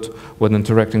exert when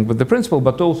interacting with the principal,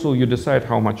 but also you decide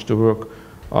how much to work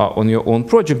on your own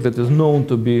project that is known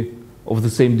to be of the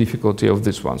same difficulty of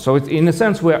this one. So in a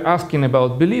sense, we're asking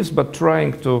about beliefs, but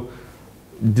trying to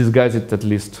disguise it at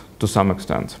least to some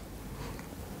extent.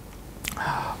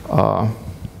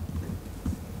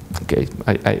 Okay,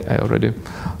 I already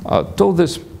told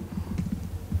this.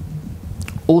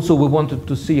 Also, we wanted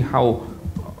to see how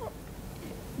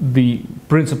the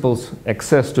principal's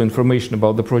access to information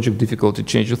about the project difficulty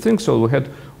changes things. So we had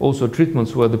also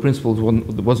treatments where the principal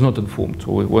was not informed.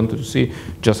 So we wanted to see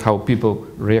just how people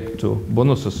react to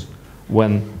bonuses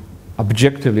when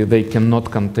objectively they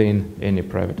cannot contain any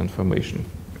private information.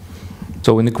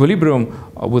 So in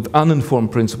equilibrium with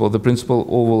uninformed principal, the principal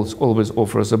always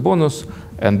offers a bonus,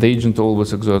 and the agent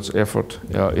always exerts effort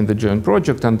in the joint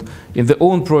project. And in the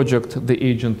own project, the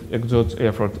agent exerts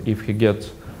effort if he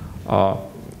gets a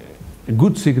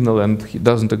good signal, and he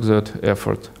doesn't exert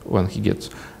effort when he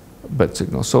gets bad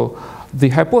signal. So the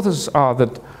hypotheses are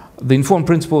that the informed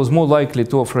principal is more likely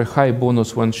to offer a high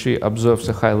bonus when she observes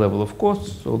a high level of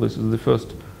costs. So this is the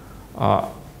first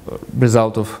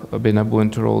result of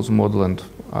Benabou-Interroll's model and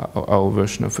our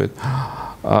version of it.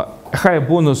 A higher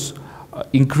bonus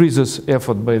increases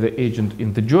effort by the agent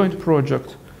in the joint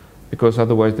project, because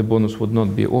otherwise the bonus would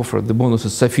not be offered. The bonus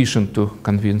is sufficient to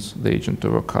convince the agent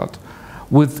to work hard.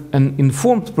 With an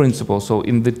informed principal, so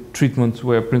in the treatments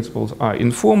where principals are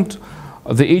informed,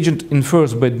 the agent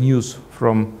infers bad news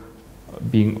from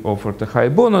being offered a high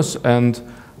bonus and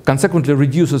consequently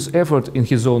reduces effort in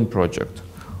his own project.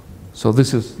 So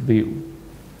this is the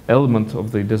element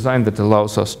of the design that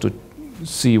allows us to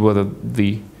see whether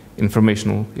the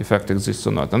informational effect exists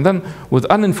or not. And then with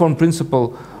uninformed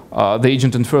principal, the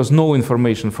agent infers no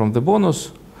information from the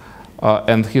bonus,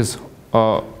 and his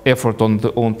effort on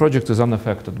the own project is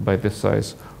unaffected by the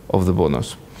size of the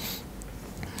bonus.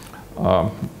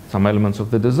 Some elements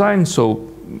of the design.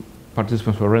 So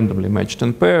participants were randomly matched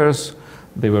in pairs.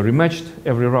 They were rematched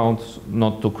every round,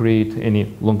 not to create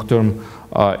any long-term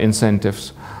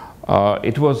incentives.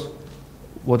 It was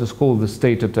what is called the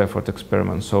stated effort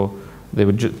experiment. So they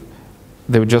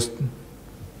just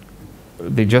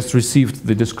received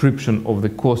the description of the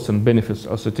costs and benefits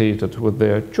associated with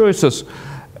their choices,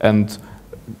 and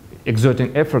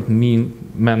exerting effort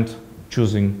meant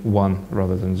choosing one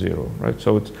rather than zero, right?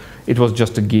 So it was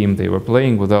just a game they were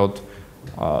playing without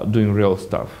doing real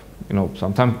stuff. You know,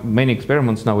 sometimes many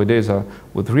experiments nowadays are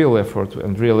with real effort,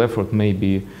 and real effort may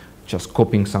be just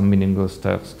copying some meaningless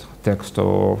text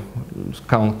or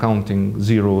counting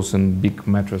zeros in big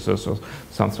matrices or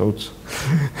some sorts.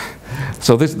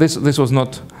 So this was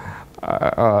not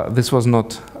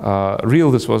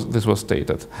real. This was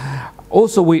stated.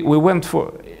 Also, we went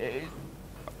for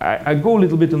I go a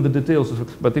little bit in the details,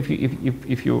 but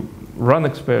if you run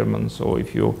experiments, or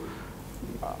if you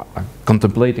are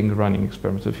contemplating running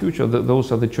experiments in the future,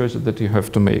 those are the choices that you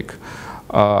have to make.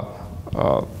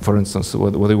 For instance,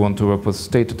 whether you want to work with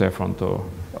stated effort or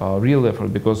real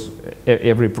effort, because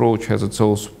every approach has its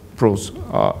own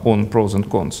pros and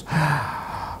cons.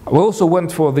 We also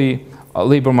went for the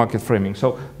labor market framing.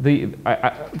 So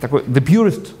the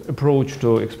purest approach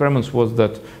to experiments was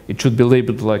that it should be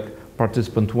labeled like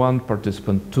participant 1,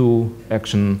 participant 2,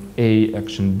 action A,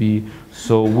 action B.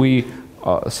 So we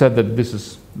said that this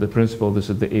is the principal, this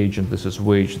is the agent, this is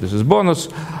wage, this is bonus.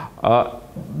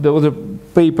 There was a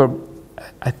paper,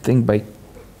 I think by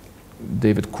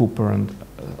David Cooper, and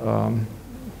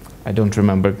I don't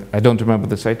remember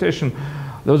the citation.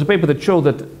 There was a paper that showed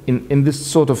that in this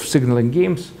sort of signaling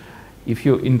games, if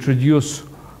you introduce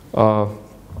real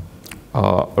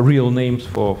names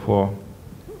for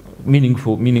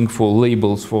meaningful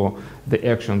labels for the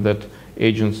action that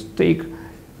agents take,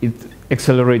 it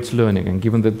accelerates learning. And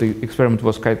given that the experiment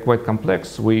was quite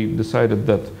complex, we decided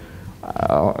that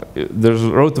there's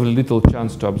relatively little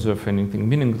chance to observe anything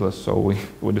meaningless, so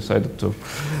we decided to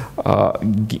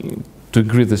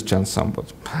increase this chance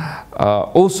somewhat.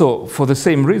 Also, for the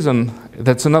same reason,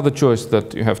 that's another choice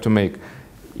that you have to make.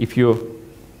 If you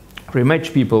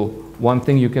rematch people, one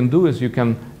thing you can do is you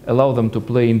can allow them to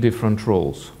play in different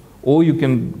roles, or you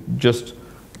can just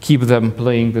keep them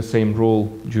playing the same role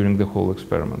during the whole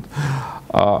experiment.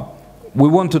 We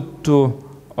wanted to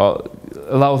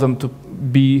allow them to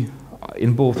be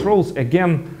in both roles,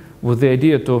 again, with the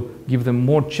idea to give them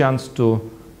more chance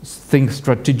to think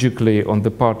strategically on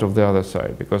the part of the other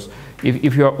side. Because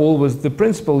if you are always the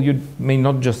principal, you may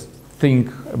not just think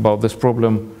about this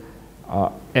problem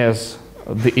as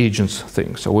the agents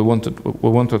think. So we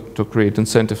wanted to create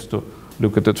incentives to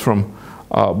look at it from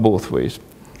both ways.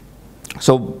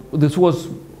 So this was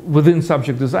within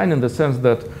subject design, in the sense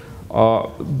that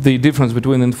the difference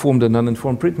between informed and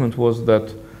uninformed treatment was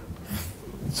that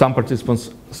some participants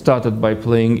started by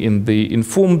playing in the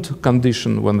informed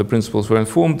condition when the principals were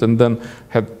informed, and then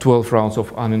had 12 rounds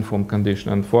of uninformed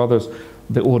condition. And for others,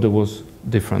 the order was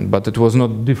different, but it was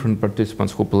not different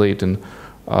participants who played in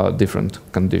different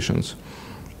conditions.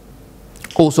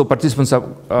 Also, participants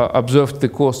observed the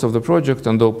cost of the project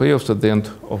and all payoffs at the end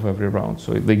of every round,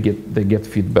 so they get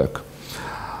feedback.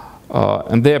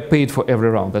 And they are paid for every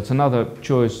round. That's another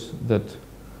choice that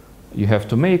you have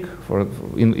to make.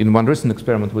 In one recent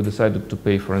experiment, we decided to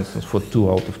pay, for instance, for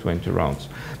 2 out of 20 rounds.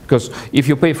 Because if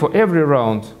you pay for every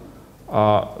round,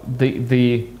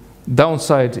 the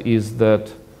downside is that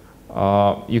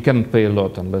you cannot pay a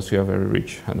lot unless you are very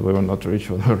rich, and we were not rich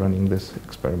when we were running this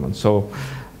experiment. So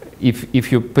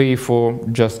if you pay for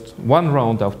just 1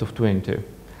 round out of 20,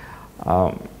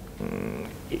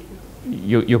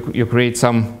 you create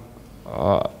some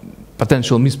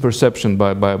potential misperception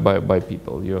by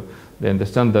people. They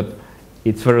understand that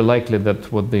it's very likely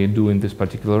that what they do in this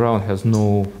particular round has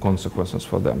no consequences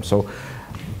for them. So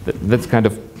that's kind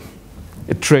of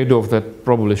a trade-off that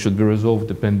probably should be resolved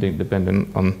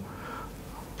depending on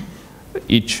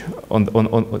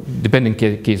depending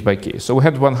case by case. So we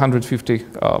had 150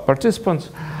 participants.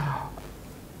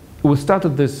 We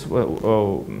started this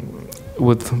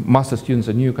with master students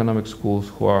at new economic schools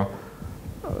who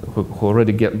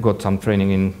already got some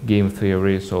training in game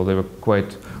theory, so they were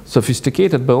quite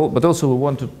sophisticated, but also we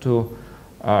wanted to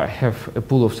have a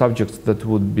pool of subjects that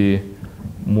would be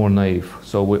more naive.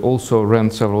 So we also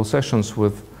ran several sessions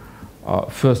with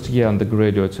first-year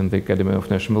undergraduates in the Academy of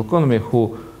National Economy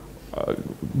who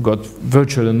got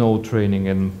virtually no training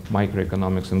in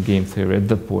microeconomics and game theory at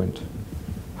that point.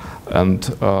 And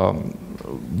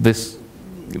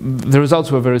the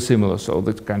results were very similar, so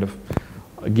that kind of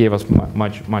gave us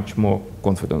much more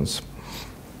confidence.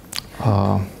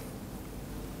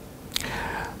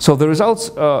 So the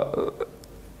results,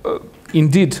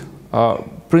 indeed,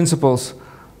 principals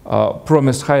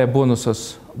promised higher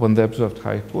bonuses when they observed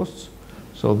high costs.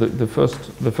 So the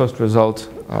first result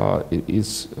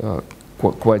is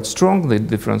quite strong. The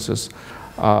differences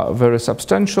are very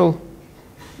substantial.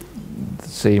 The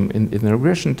same in the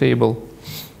regression table.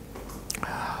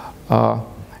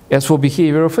 As for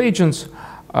behavior of agents,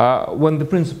 when the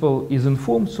principal is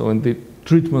informed, so in the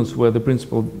treatments where the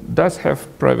principal does have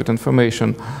private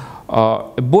information,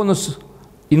 a bonus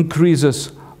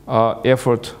increases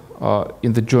effort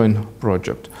in the joint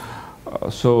project.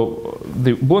 So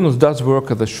the bonus does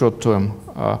work as a short-term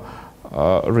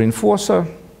reinforcer.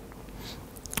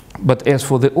 But as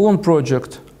for the own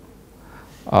project,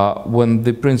 when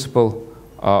the principal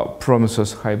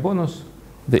promises high bonus,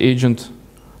 the agent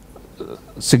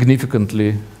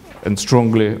significantly and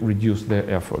strongly reduce their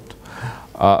effort.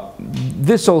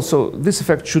 This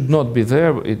effect should not be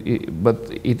there, but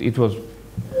it was,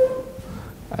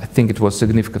 I think it was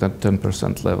significant at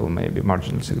 10% level, maybe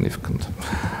marginally significant,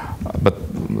 but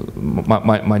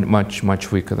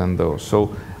much weaker than those.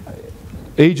 So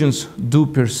agents do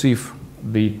perceive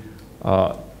the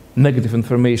negative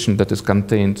information that is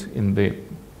contained in the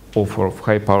offer of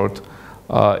high-powered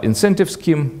incentive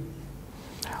scheme.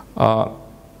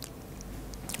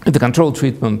 The control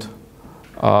treatment,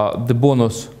 the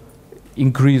bonus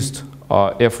increased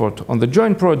effort on the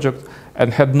joint project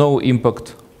and had no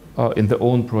impact in the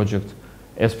own project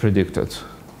as predicted.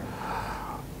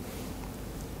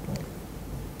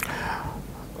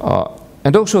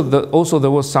 And also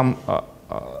there was some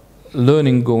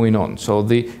learning going on. So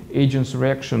the agent's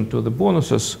reaction to the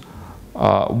bonuses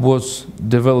was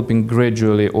developing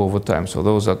gradually over time. So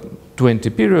those are 20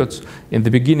 periods. In the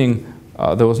beginning,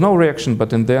 there was no reaction,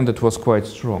 but in the end, it was quite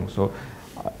strong. So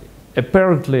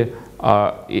apparently,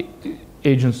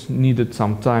 agents needed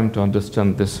some time to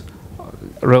understand this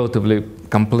relatively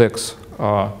complex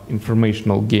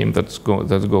informational game that's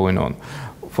going on.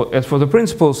 As for the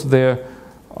principals, their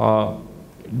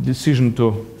decision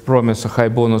to promise a high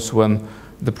bonus when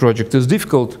the project is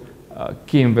difficult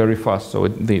came very fast. So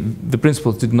the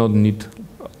principals did not need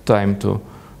time to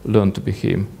learn to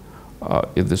behave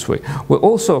in this way. We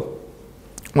also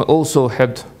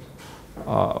had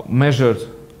measured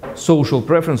social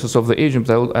preferences of the agent.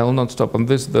 I will not stop on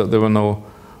this. There were no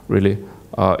really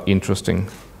interesting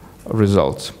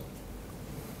results.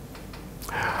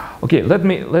 Okay, let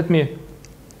me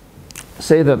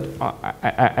say that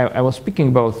I was speaking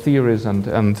about theories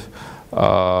and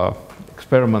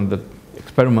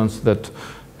experiments that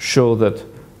show that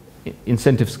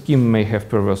incentive scheme may have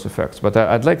perverse effects. But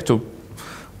I'd like to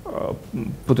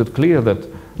put it clear that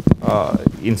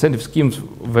incentive schemes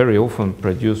very often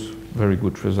produce very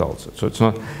good results. So it's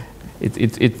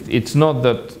not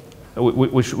that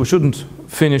we shouldn't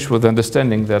finish with the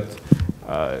understanding that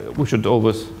we should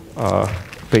always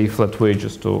pay flat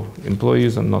wages to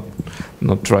employees and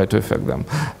not try to affect them.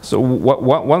 So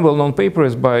one well-known paper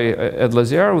is by Ed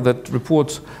Laziar that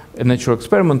reports a natural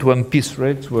experiment when piece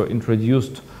rates were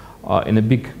introduced in a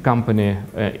big company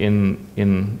in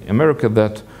America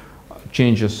that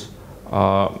changes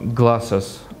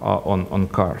glasses on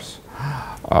cars.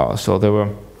 So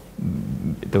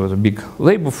there was a big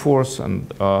labor force, and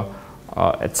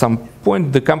at some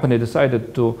point the company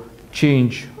decided to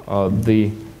change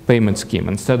the payment scheme.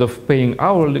 Instead of paying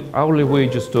hourly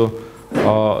wages to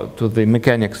the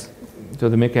mechanics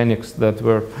that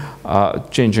were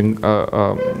changing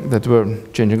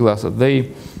glasses,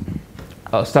 they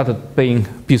started paying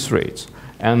piece rates.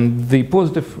 And the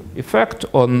positive effect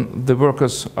on the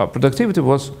workers' productivity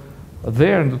was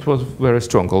there, and it was very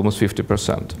strong, almost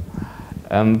 50%.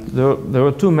 And there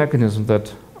are two mechanisms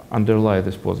that underlie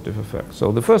this positive effect.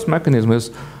 So the first mechanism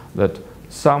is that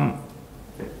some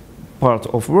part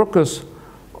of workers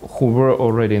who were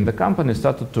already in the company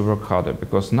started to work harder,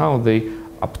 because now they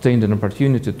obtained an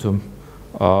opportunity to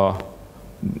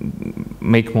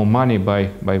make more money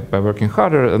by working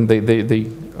harder, and they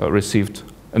received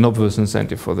an obvious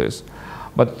incentive for this.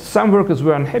 But some workers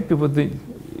were unhappy with the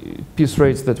piece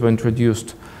rates that were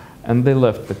introduced, and they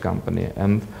left the company.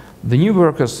 And the new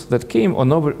workers that came, on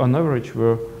average,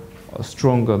 were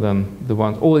stronger than the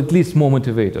ones, or at least more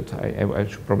motivated. I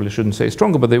probably shouldn't say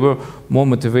stronger, but they were more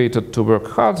motivated to work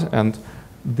hard, and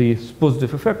the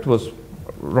positive effect was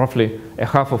roughly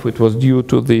half of it was due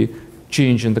to the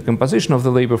change in the composition of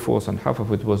the labor force, and half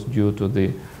of it was due to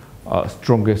the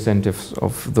stronger incentives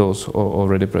of those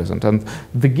already present. And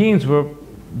the gains were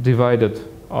divided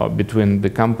between the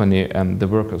company and the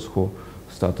workers who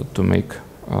started to make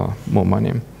more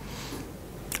money.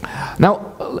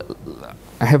 Now,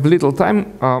 I have little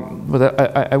time, but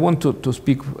I want to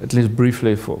speak at least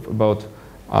briefly about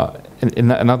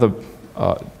in another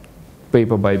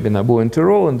paper by Benabou and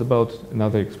Tirol, and about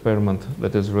another experiment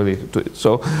that is related to it.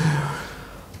 So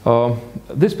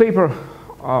this paper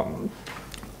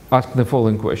asked the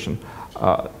following question.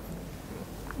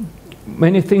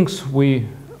 Many things we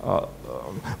all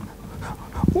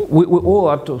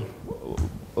are to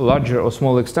a larger or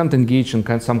small extent engage in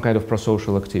some kind of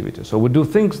prosocial activity. So we do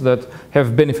things that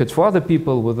have benefits for other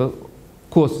people with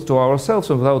costs to ourselves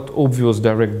and without obvious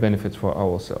direct benefits for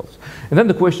ourselves. And then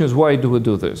the question is, why do we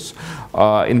do this?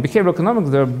 In behavioral economics,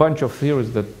 there are a bunch of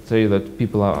theories that say that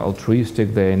people are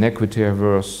altruistic, they're inequity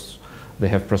averse, they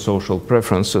have prosocial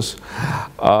preferences.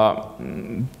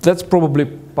 That's probably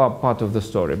part of the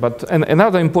story. But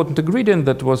another important ingredient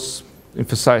that was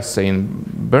emphasized, say, in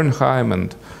Bernheim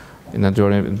and in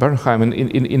Adorno and Bernheim and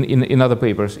in other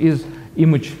papers, is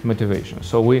image motivation.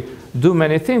 So we do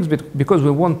many things because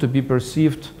we want to be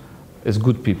perceived as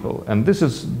good people. And this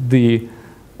is the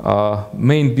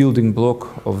main building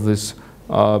block of this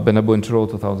Benabo and Tirole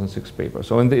 2006 paper.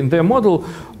 So in their model,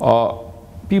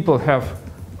 people have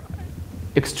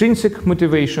extrinsic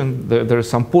motivation. There are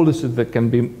some policies that can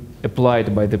be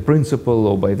applied by the principal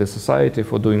or by the society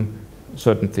for doing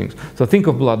certain things. So think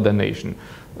of blood donation.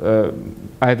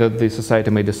 Either the society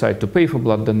may decide to pay for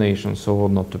blood donations or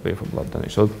not to pay for blood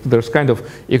donation. So there's kind of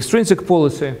extrinsic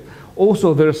policy.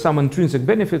 Also, there are some intrinsic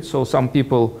benefits. So some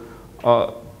people,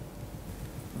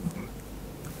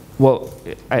 well,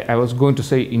 I was going to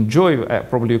say enjoy.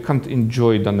 Probably you can't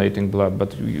enjoy donating blood,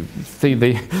 but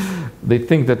they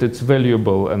think that it's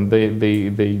valuable, and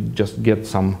they just get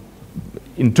some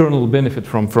internal benefit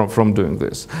from doing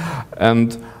this.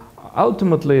 And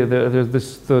ultimately, there's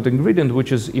this third ingredient,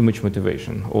 which is image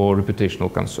motivation or reputational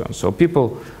concern. So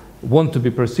people want to be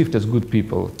perceived as good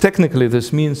people. Technically,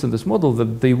 this means in this model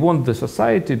that they want the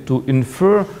society to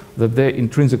infer that their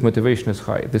intrinsic motivation is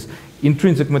high. This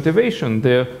intrinsic motivation,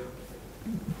 their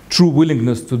true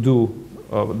willingness to do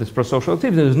this prosocial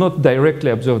activity, is not directly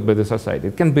observed by the society.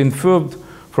 It can be inferred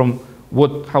from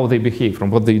how they behave, from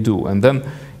what they do. And then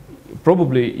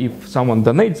probably if someone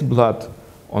donates blood,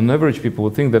 on average, people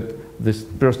would think that this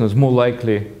person is more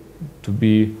likely to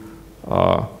be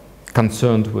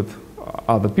concerned with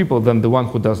other people than the one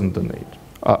who doesn't donate,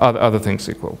 other things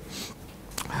equal.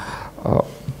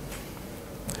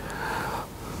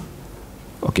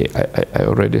 Okay, I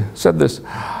already said this.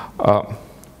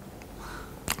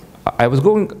 I was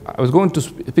going to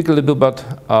speak a little bit about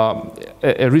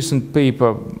a recent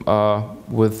paper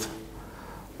with,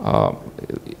 I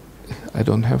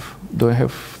don't have, do I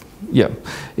have? Yeah,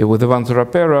 with Ivan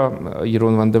Zarapera,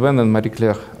 Jeroen van de Ven, and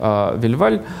Marie-Claire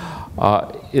Villeval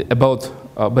about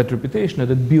bad reputation,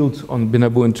 and it builds on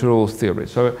Benabo and Tirole's theory.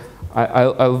 So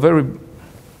I'll very,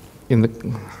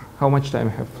 how much time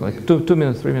I have? Like 2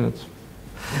 minutes, 3 minutes?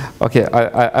 Okay,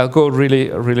 I'll go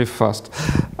really fast.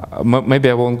 Maybe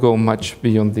I won't go much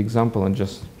beyond the example and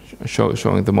just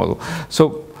showing the model.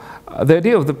 So the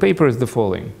idea of the paper is the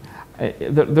following.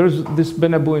 There's this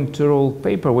Benabo and Tirole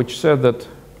paper which said that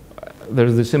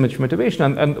there's this image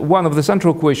motivation, and one of the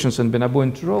central questions in Benabo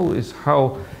and Tirole is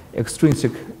how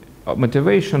extrinsic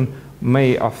motivation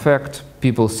may affect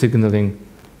people signaling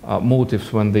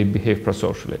motives when they behave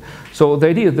prosocially. So the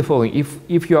idea is the following: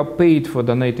 if you are paid for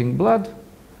donating blood,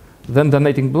 then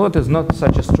donating blood is not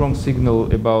such a strong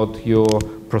signal about your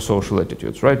prosocial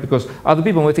attitudes, right? Because other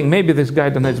people may think maybe this guy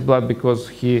donates blood because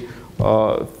he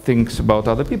thinks about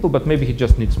other people, but maybe he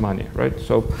just needs money, right?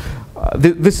 So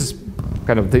this is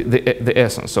kind of the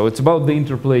essence. So it's about the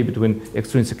interplay between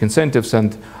extrinsic incentives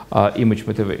and image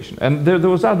motivation. And there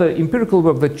was other empirical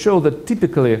work that showed that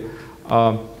typically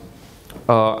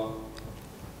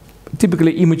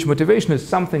image motivation is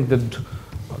something that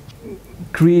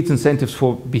creates incentives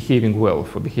for behaving well,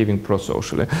 for behaving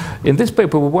prosocially. In this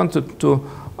paper, we wanted to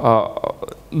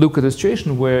look at a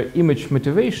situation where image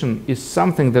motivation is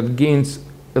something that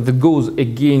goes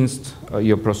against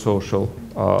your prosocial,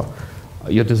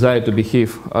 your desire to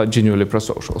behave genuinely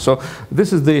prosocial. So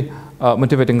this is the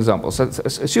motivating example. So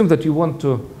assume that you want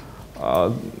to,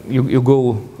 you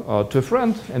go to a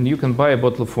friend and you can buy a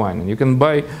bottle of wine. And you can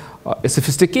buy a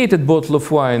sophisticated bottle of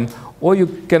wine, or you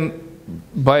can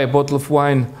buy a bottle of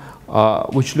wine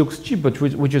which looks cheap, but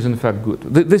which is in fact good.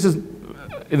 This is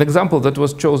an example that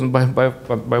was chosen by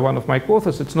one of my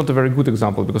co-authors. It's not a very good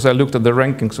example because I looked at the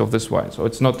rankings of this wine. So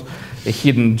it's not a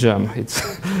hidden gem.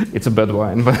 It's a bad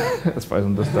wine, but as far as I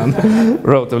understand,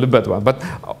 relatively bad one. But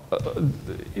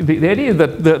the idea is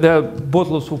that there are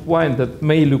bottles of wine that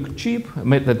may look cheap,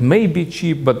 that may be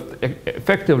cheap, but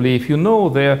effectively, if you know,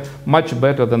 they're much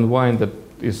better than wine that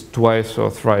is twice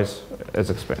or thrice as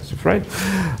expensive, right?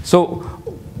 So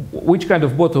which kind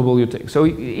of bottle will you take? So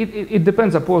it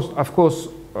depends, of course,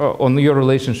 on your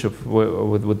relationship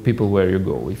with people where you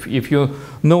go. If you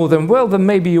know them well, then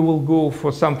maybe you will go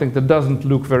for something that doesn't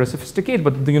look very sophisticated,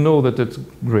 but you know that it's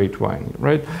great wine,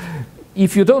 right?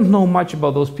 If you don't know much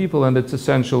about those people and it's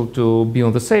essential to be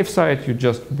on the safe side, you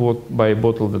just buy a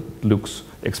bottle that looks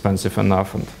expensive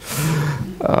enough. And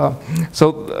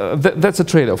so that's a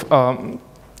trade-off.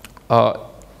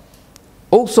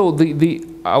 Also,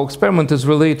 our experiment is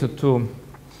related to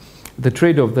the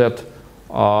trade-off that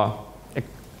a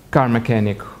car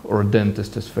mechanic or a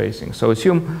dentist is facing. So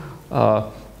assume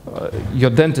your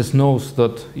dentist knows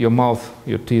that your mouth,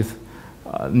 your teeth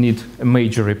need a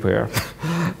major repair.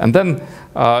 And then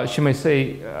she may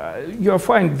say, you're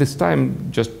fine this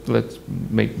time, just let's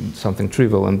make something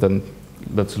trivial and then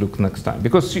let's look next time.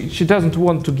 Because she doesn't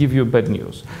want to give you bad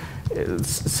news.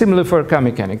 Similar for a car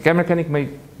mechanic. Car mechanic may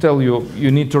tell you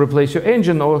you need to replace your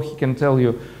engine, or he can tell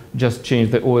you just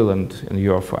change the oil and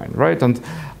you are fine, right? And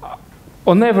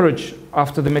on average,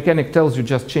 after the mechanic tells you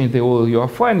just change the oil, you are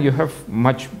fine, you have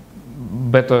much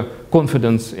better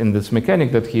confidence in this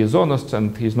mechanic that he is honest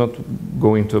and he's not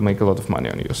going to make a lot of money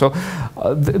on you. So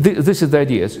this is the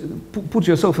idea. Put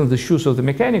yourself in the shoes of the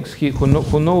mechanics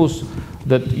who knows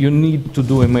that you need to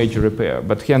do a major repair,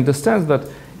 but he understands that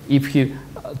if he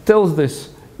tells this,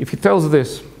 if he tells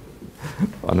this,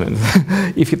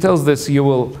 you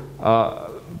will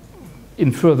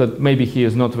infer that maybe he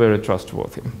is not very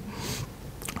trustworthy.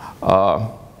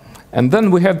 And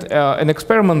then we had an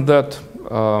experiment that,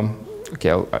 okay,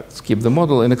 I'll skip the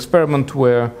model, an experiment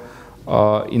where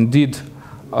indeed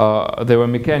there were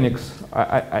mechanics.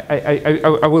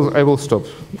 I will stop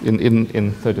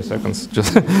in 30 seconds.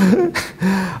 Just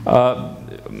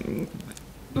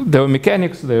there were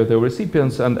mechanics, there were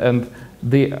recipients, and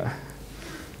the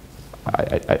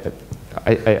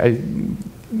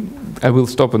I will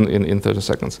stop in 30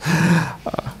 seconds.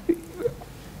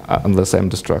 Unless I'm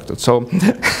distracted. So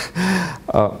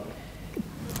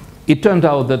it turned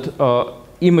out that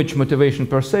image motivation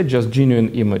per se, just genuine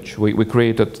image, we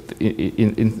created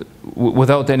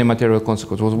without any material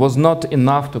consequence, was not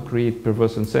enough to create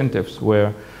perverse incentives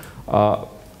where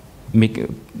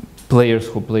players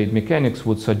who played mechanics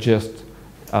would suggest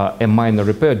a minor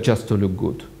repair just to look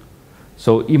good.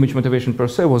 So image motivation per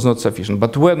se was not sufficient.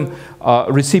 But when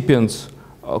recipients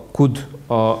could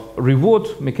reward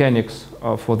mechanics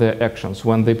for their actions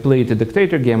when they played a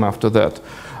dictator game after that,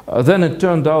 then it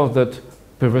turned out that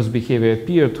perverse behavior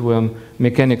appeared when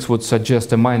mechanics would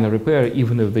suggest a minor repair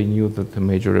even if they knew that a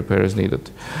major repair is needed.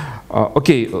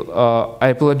 Okay, I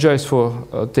apologize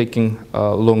for taking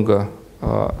longer,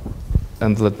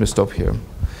 and let me stop here.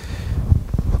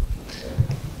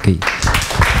 Okay.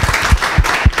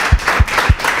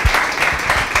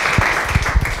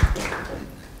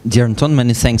 Dear Anton,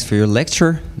 many thanks for your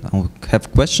lecture. I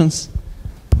have questions.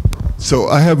 So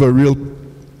I have a real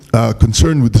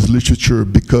concern with this literature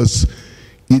because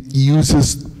it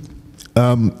uses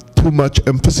too much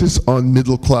emphasis on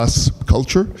middle-class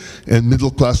culture and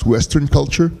middle-class Western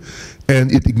culture,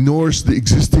 and it ignores the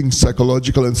existing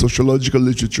psychological and sociological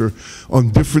literature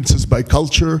on differences by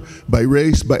culture, by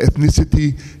race, by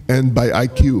ethnicity, and by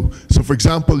IQ. So for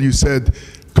example, you said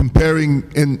comparing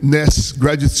NES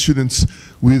graduate students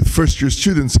with first-year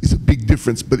students is a big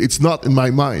difference, but it's not in my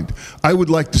mind. I would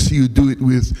like to see you do it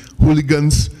with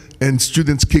hooligans and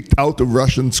students kicked out of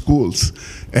Russian schools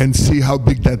and see how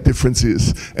big that difference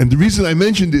is. And the reason I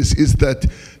mention this is that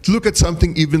to look at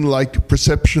something even like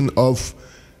perception of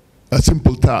a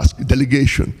simple task,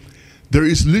 delegation. There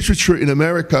is literature in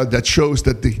America that shows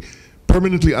that the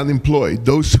permanently unemployed,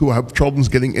 those who have problems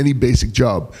getting any basic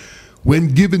job, when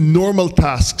given normal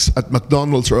tasks at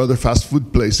McDonald's or other fast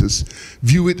food places,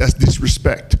 view it as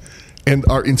disrespect and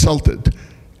are insulted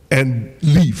and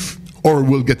leave or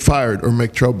will get fired or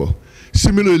make trouble.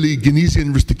 Similarly, Genesi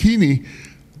and Rusticchini,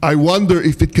 I wonder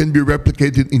if it can be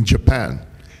replicated in Japan,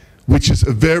 which is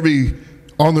a very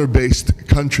honor-based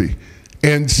country.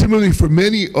 And similarly for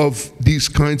many of these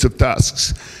kinds of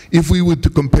tasks, if we would to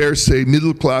compare, say,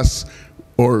 middle class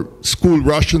or school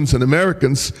Russians and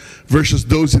Americans versus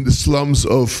those in the slums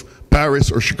of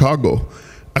Paris or Chicago,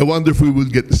 I wonder if we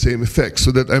would get the same effect.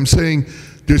 So that I'm saying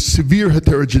there's severe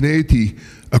heterogeneity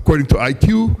according to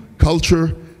IQ,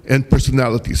 culture, and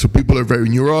personality. So people are very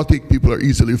neurotic, people are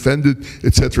easily offended,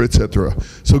 etc., etc.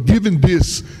 So given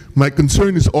this, my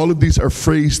concern is all of these are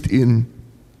phrased in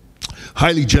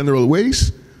highly general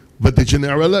ways, but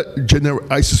the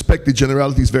I suspect the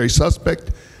generality is very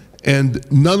suspect, and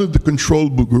none of the control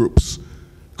groups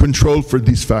control for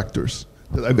these factors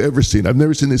that I've ever seen. I've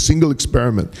never seen a single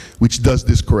experiment which does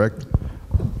this correctly.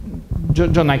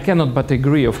 John, I cannot but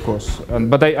agree, of course.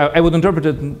 But I would interpret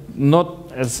it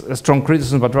not as a strong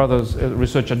criticism, but rather as a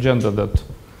research agenda that,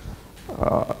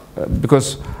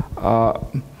 because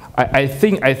I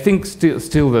think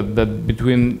still that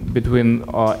between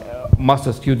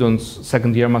master students,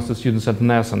 second-year master students at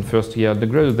NES and first-year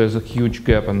undergraduate, there's a huge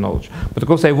gap in knowledge. But of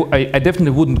course, I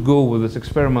definitely wouldn't go with this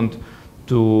experiment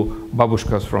to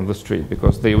babushkas from the street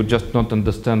because they would just not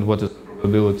understand what is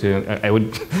probability. I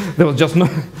would, there was just no.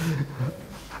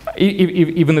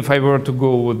 Even if I were to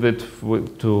go with it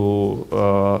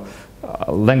to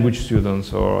language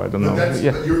students or I don't know.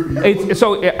 Yeah.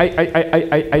 So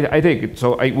I take it.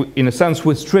 So in a sense,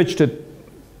 we stretched it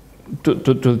to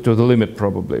the limit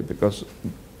probably because,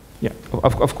 yeah,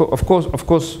 of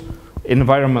course,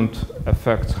 environment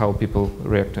affects how people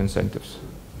react to incentives.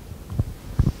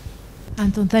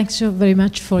 Anton, thanks so very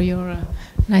much for your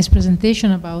nice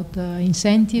presentation about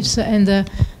incentives. And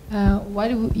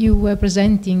while you were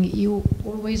presenting, you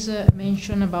always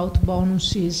mention about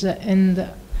bonuses. And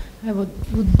I would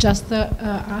just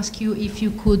ask you if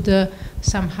you could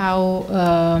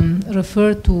somehow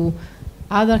refer to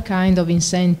other kind of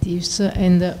incentives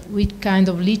and which kind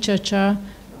of literature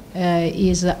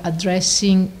is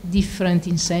addressing different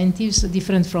incentives,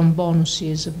 different from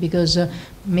bonuses, because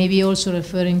maybe also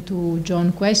referring to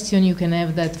John's question, you can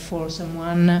have that for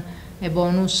someone a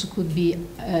bonus could be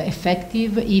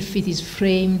effective if it is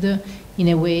framed in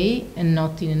a way and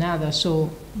not in another. So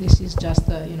this is just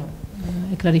a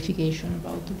clarification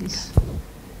about this.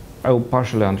 I will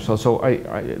partially answer. So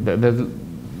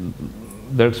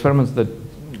there are experiments that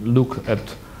look at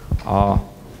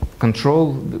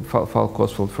control, file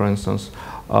cost, for instance.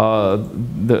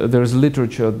 There's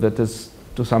literature that is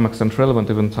to some extent relevant,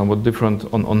 even somewhat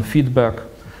different on feedback,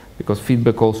 because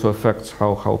feedback also affects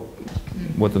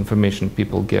what information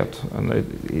people get, and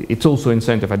it's also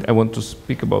incentive. I want to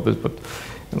speak about this, but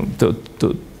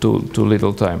too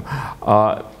little time.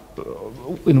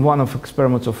 In one of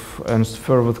experiments of Ernst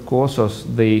Ferwith courses,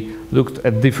 they looked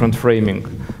at different framing,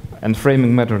 and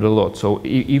framing mattered a lot. So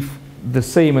if the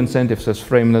same incentives as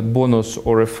framed as bonus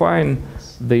or a fine,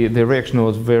 the reaction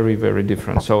was very, very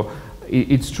different. So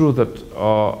it's true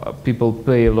that people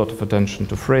pay a lot of attention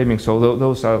to framing. So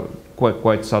those are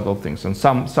quite subtle things, and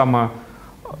some are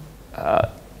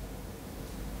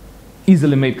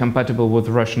easily made compatible with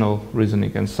rational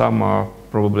reasoning, and some are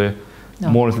probably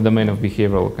more in the domain of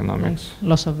behavioral economics. Like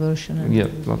loss aversion. Yeah,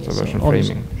 loss aversion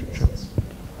framing. Sure.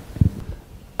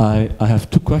 I have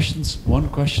two questions. One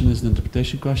question is an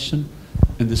interpretation question.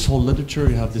 In this whole literature,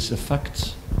 you have this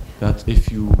effect that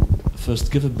if you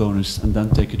first give a bonus and then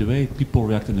take it away, people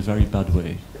react in a very bad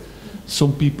way.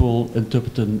 Some people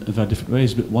interpret it in very different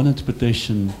ways, but one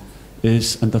interpretation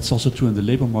is, and that's also true in the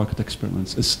labor market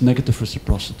experiments, is negative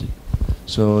reciprocity.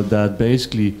 So that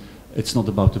basically it's not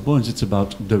about the bonus, it's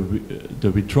about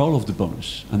the withdrawal of the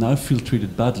bonus. And I feel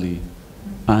treated badly,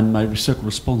 and my circle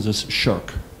response is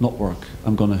shirk, not work.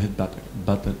 I'm going to hit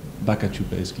back at you,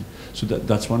 basically. So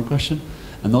that's one question.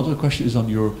 Another question is on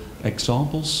your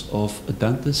examples of a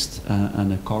dentist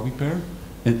and a car repair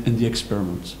in the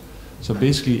experiment. So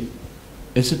basically,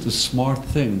 is it a smart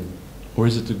thing, or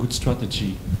is it a good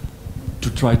strategy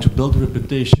to try to build a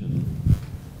reputation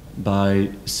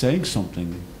by saying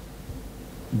something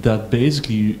that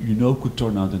basically you know could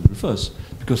turn out in reverse?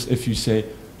 Because if you say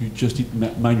you just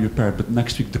need minor repair, but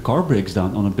next week the car breaks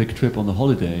down on a big trip on a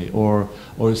holiday, or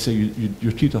say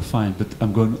your teeth are fine, but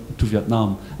I'm going to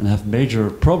Vietnam and have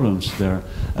major problems there.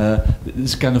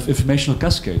 This kind of informational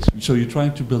cascade. So you're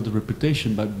trying to build a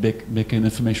reputation by making an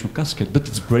informational cascade, but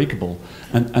it's breakable,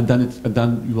 and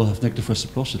then you will have negative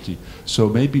reciprocity. So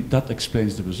maybe that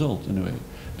explains the result in a way,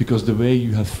 because the way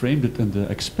you have framed it in the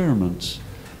experiments,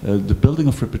 the building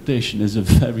of reputation is a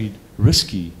very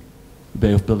risky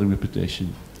way of building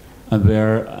reputation.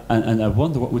 And I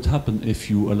wonder what would happen if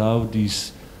you allow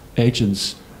these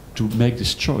agents to make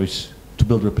this choice to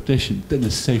build reputation in a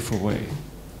safer way,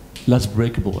 less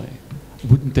breakable way.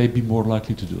 Wouldn't they be more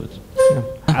likely to do it? Yeah.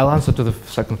 I'll answer to the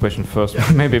second question first,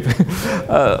 maybe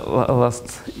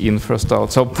last in, first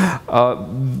out. So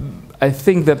I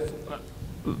think that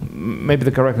maybe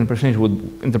the correct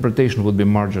interpretation would be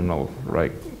marginal,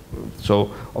 right?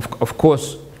 So of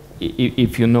course,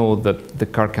 if you know that the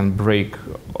car can break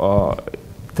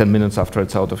 10 minutes after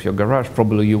it's out of your garage,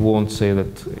 probably you won't say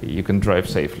that you can drive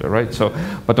safely, right? So,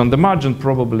 but on the margin,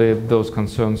 probably those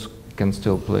concerns can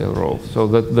still play a role. So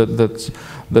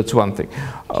that's one thing.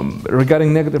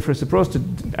 Regarding negative reciprocity,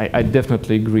 I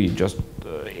definitely agree. Just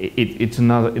it's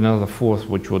another force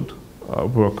which would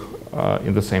work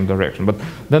in the same direction. But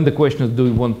then the question is, do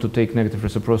we want to take negative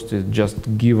reciprocity just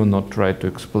give or not try to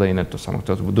explain it to some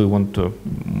extent? Do we want to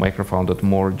microfound it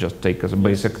more, just take as a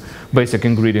basic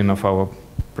ingredient of our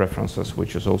preferences,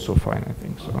 which is also fine, I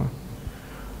think. So.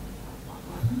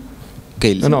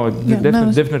 Okay.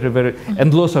 Definitely very,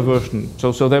 and loss aversion.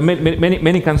 So there are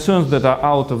many concerns that are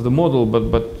out of the model,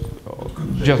 but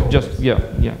just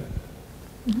yeah.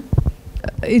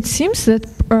 It seems that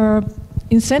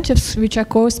incentives which are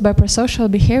caused by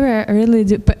prosocial behavior really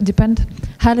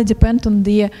highly depend on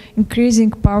the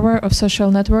increasing power of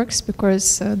social networks,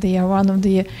 because they are one of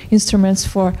the instruments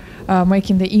for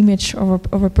making the image of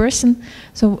a person.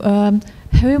 So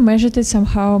have you measured it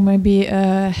somehow? Maybe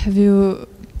have you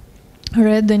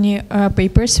read any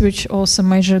papers which also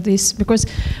measure this? Because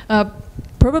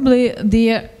probably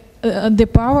the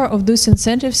power of those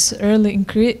incentives really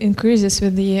increases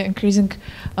with the increasing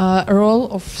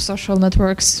role of social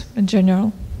networks in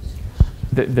general.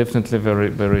 Definitely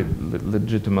very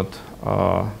legitimate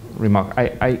remark.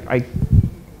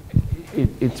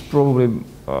 It's probably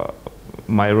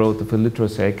my road of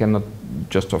illiteracy. I cannot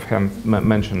just offhand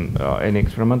mention any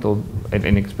experimental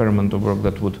work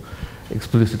that would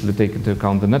explicitly take into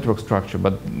account the network structure,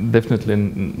 but definitely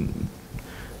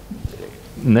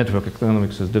network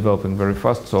economics is developing very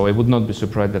fast, so I would not be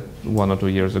surprised that 1 or 2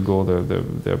 years ago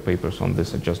there are papers on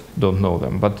this. I just don't know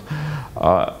them. But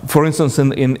for instance,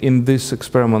 in this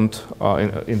experiment,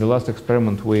 in the last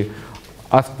experiment, we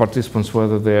asked participants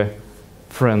whether they're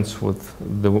friends with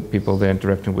the people they're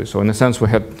interacting with. So in a sense, we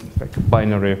had like a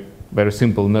binary, very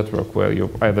simple network where you're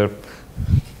either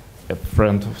a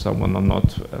friend of someone or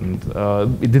not, and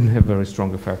it didn't have very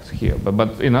strong effects here.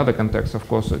 But in other contexts, of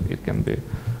course, it can be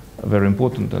very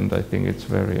important, and I think it's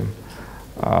very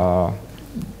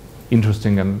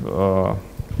interesting and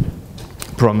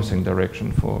promising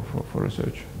direction for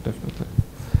research, definitely.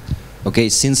 Okay,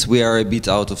 since we are a bit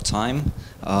out of time,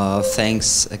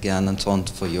 thanks again, Anton,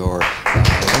 for your...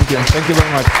 Thank you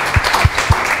very much.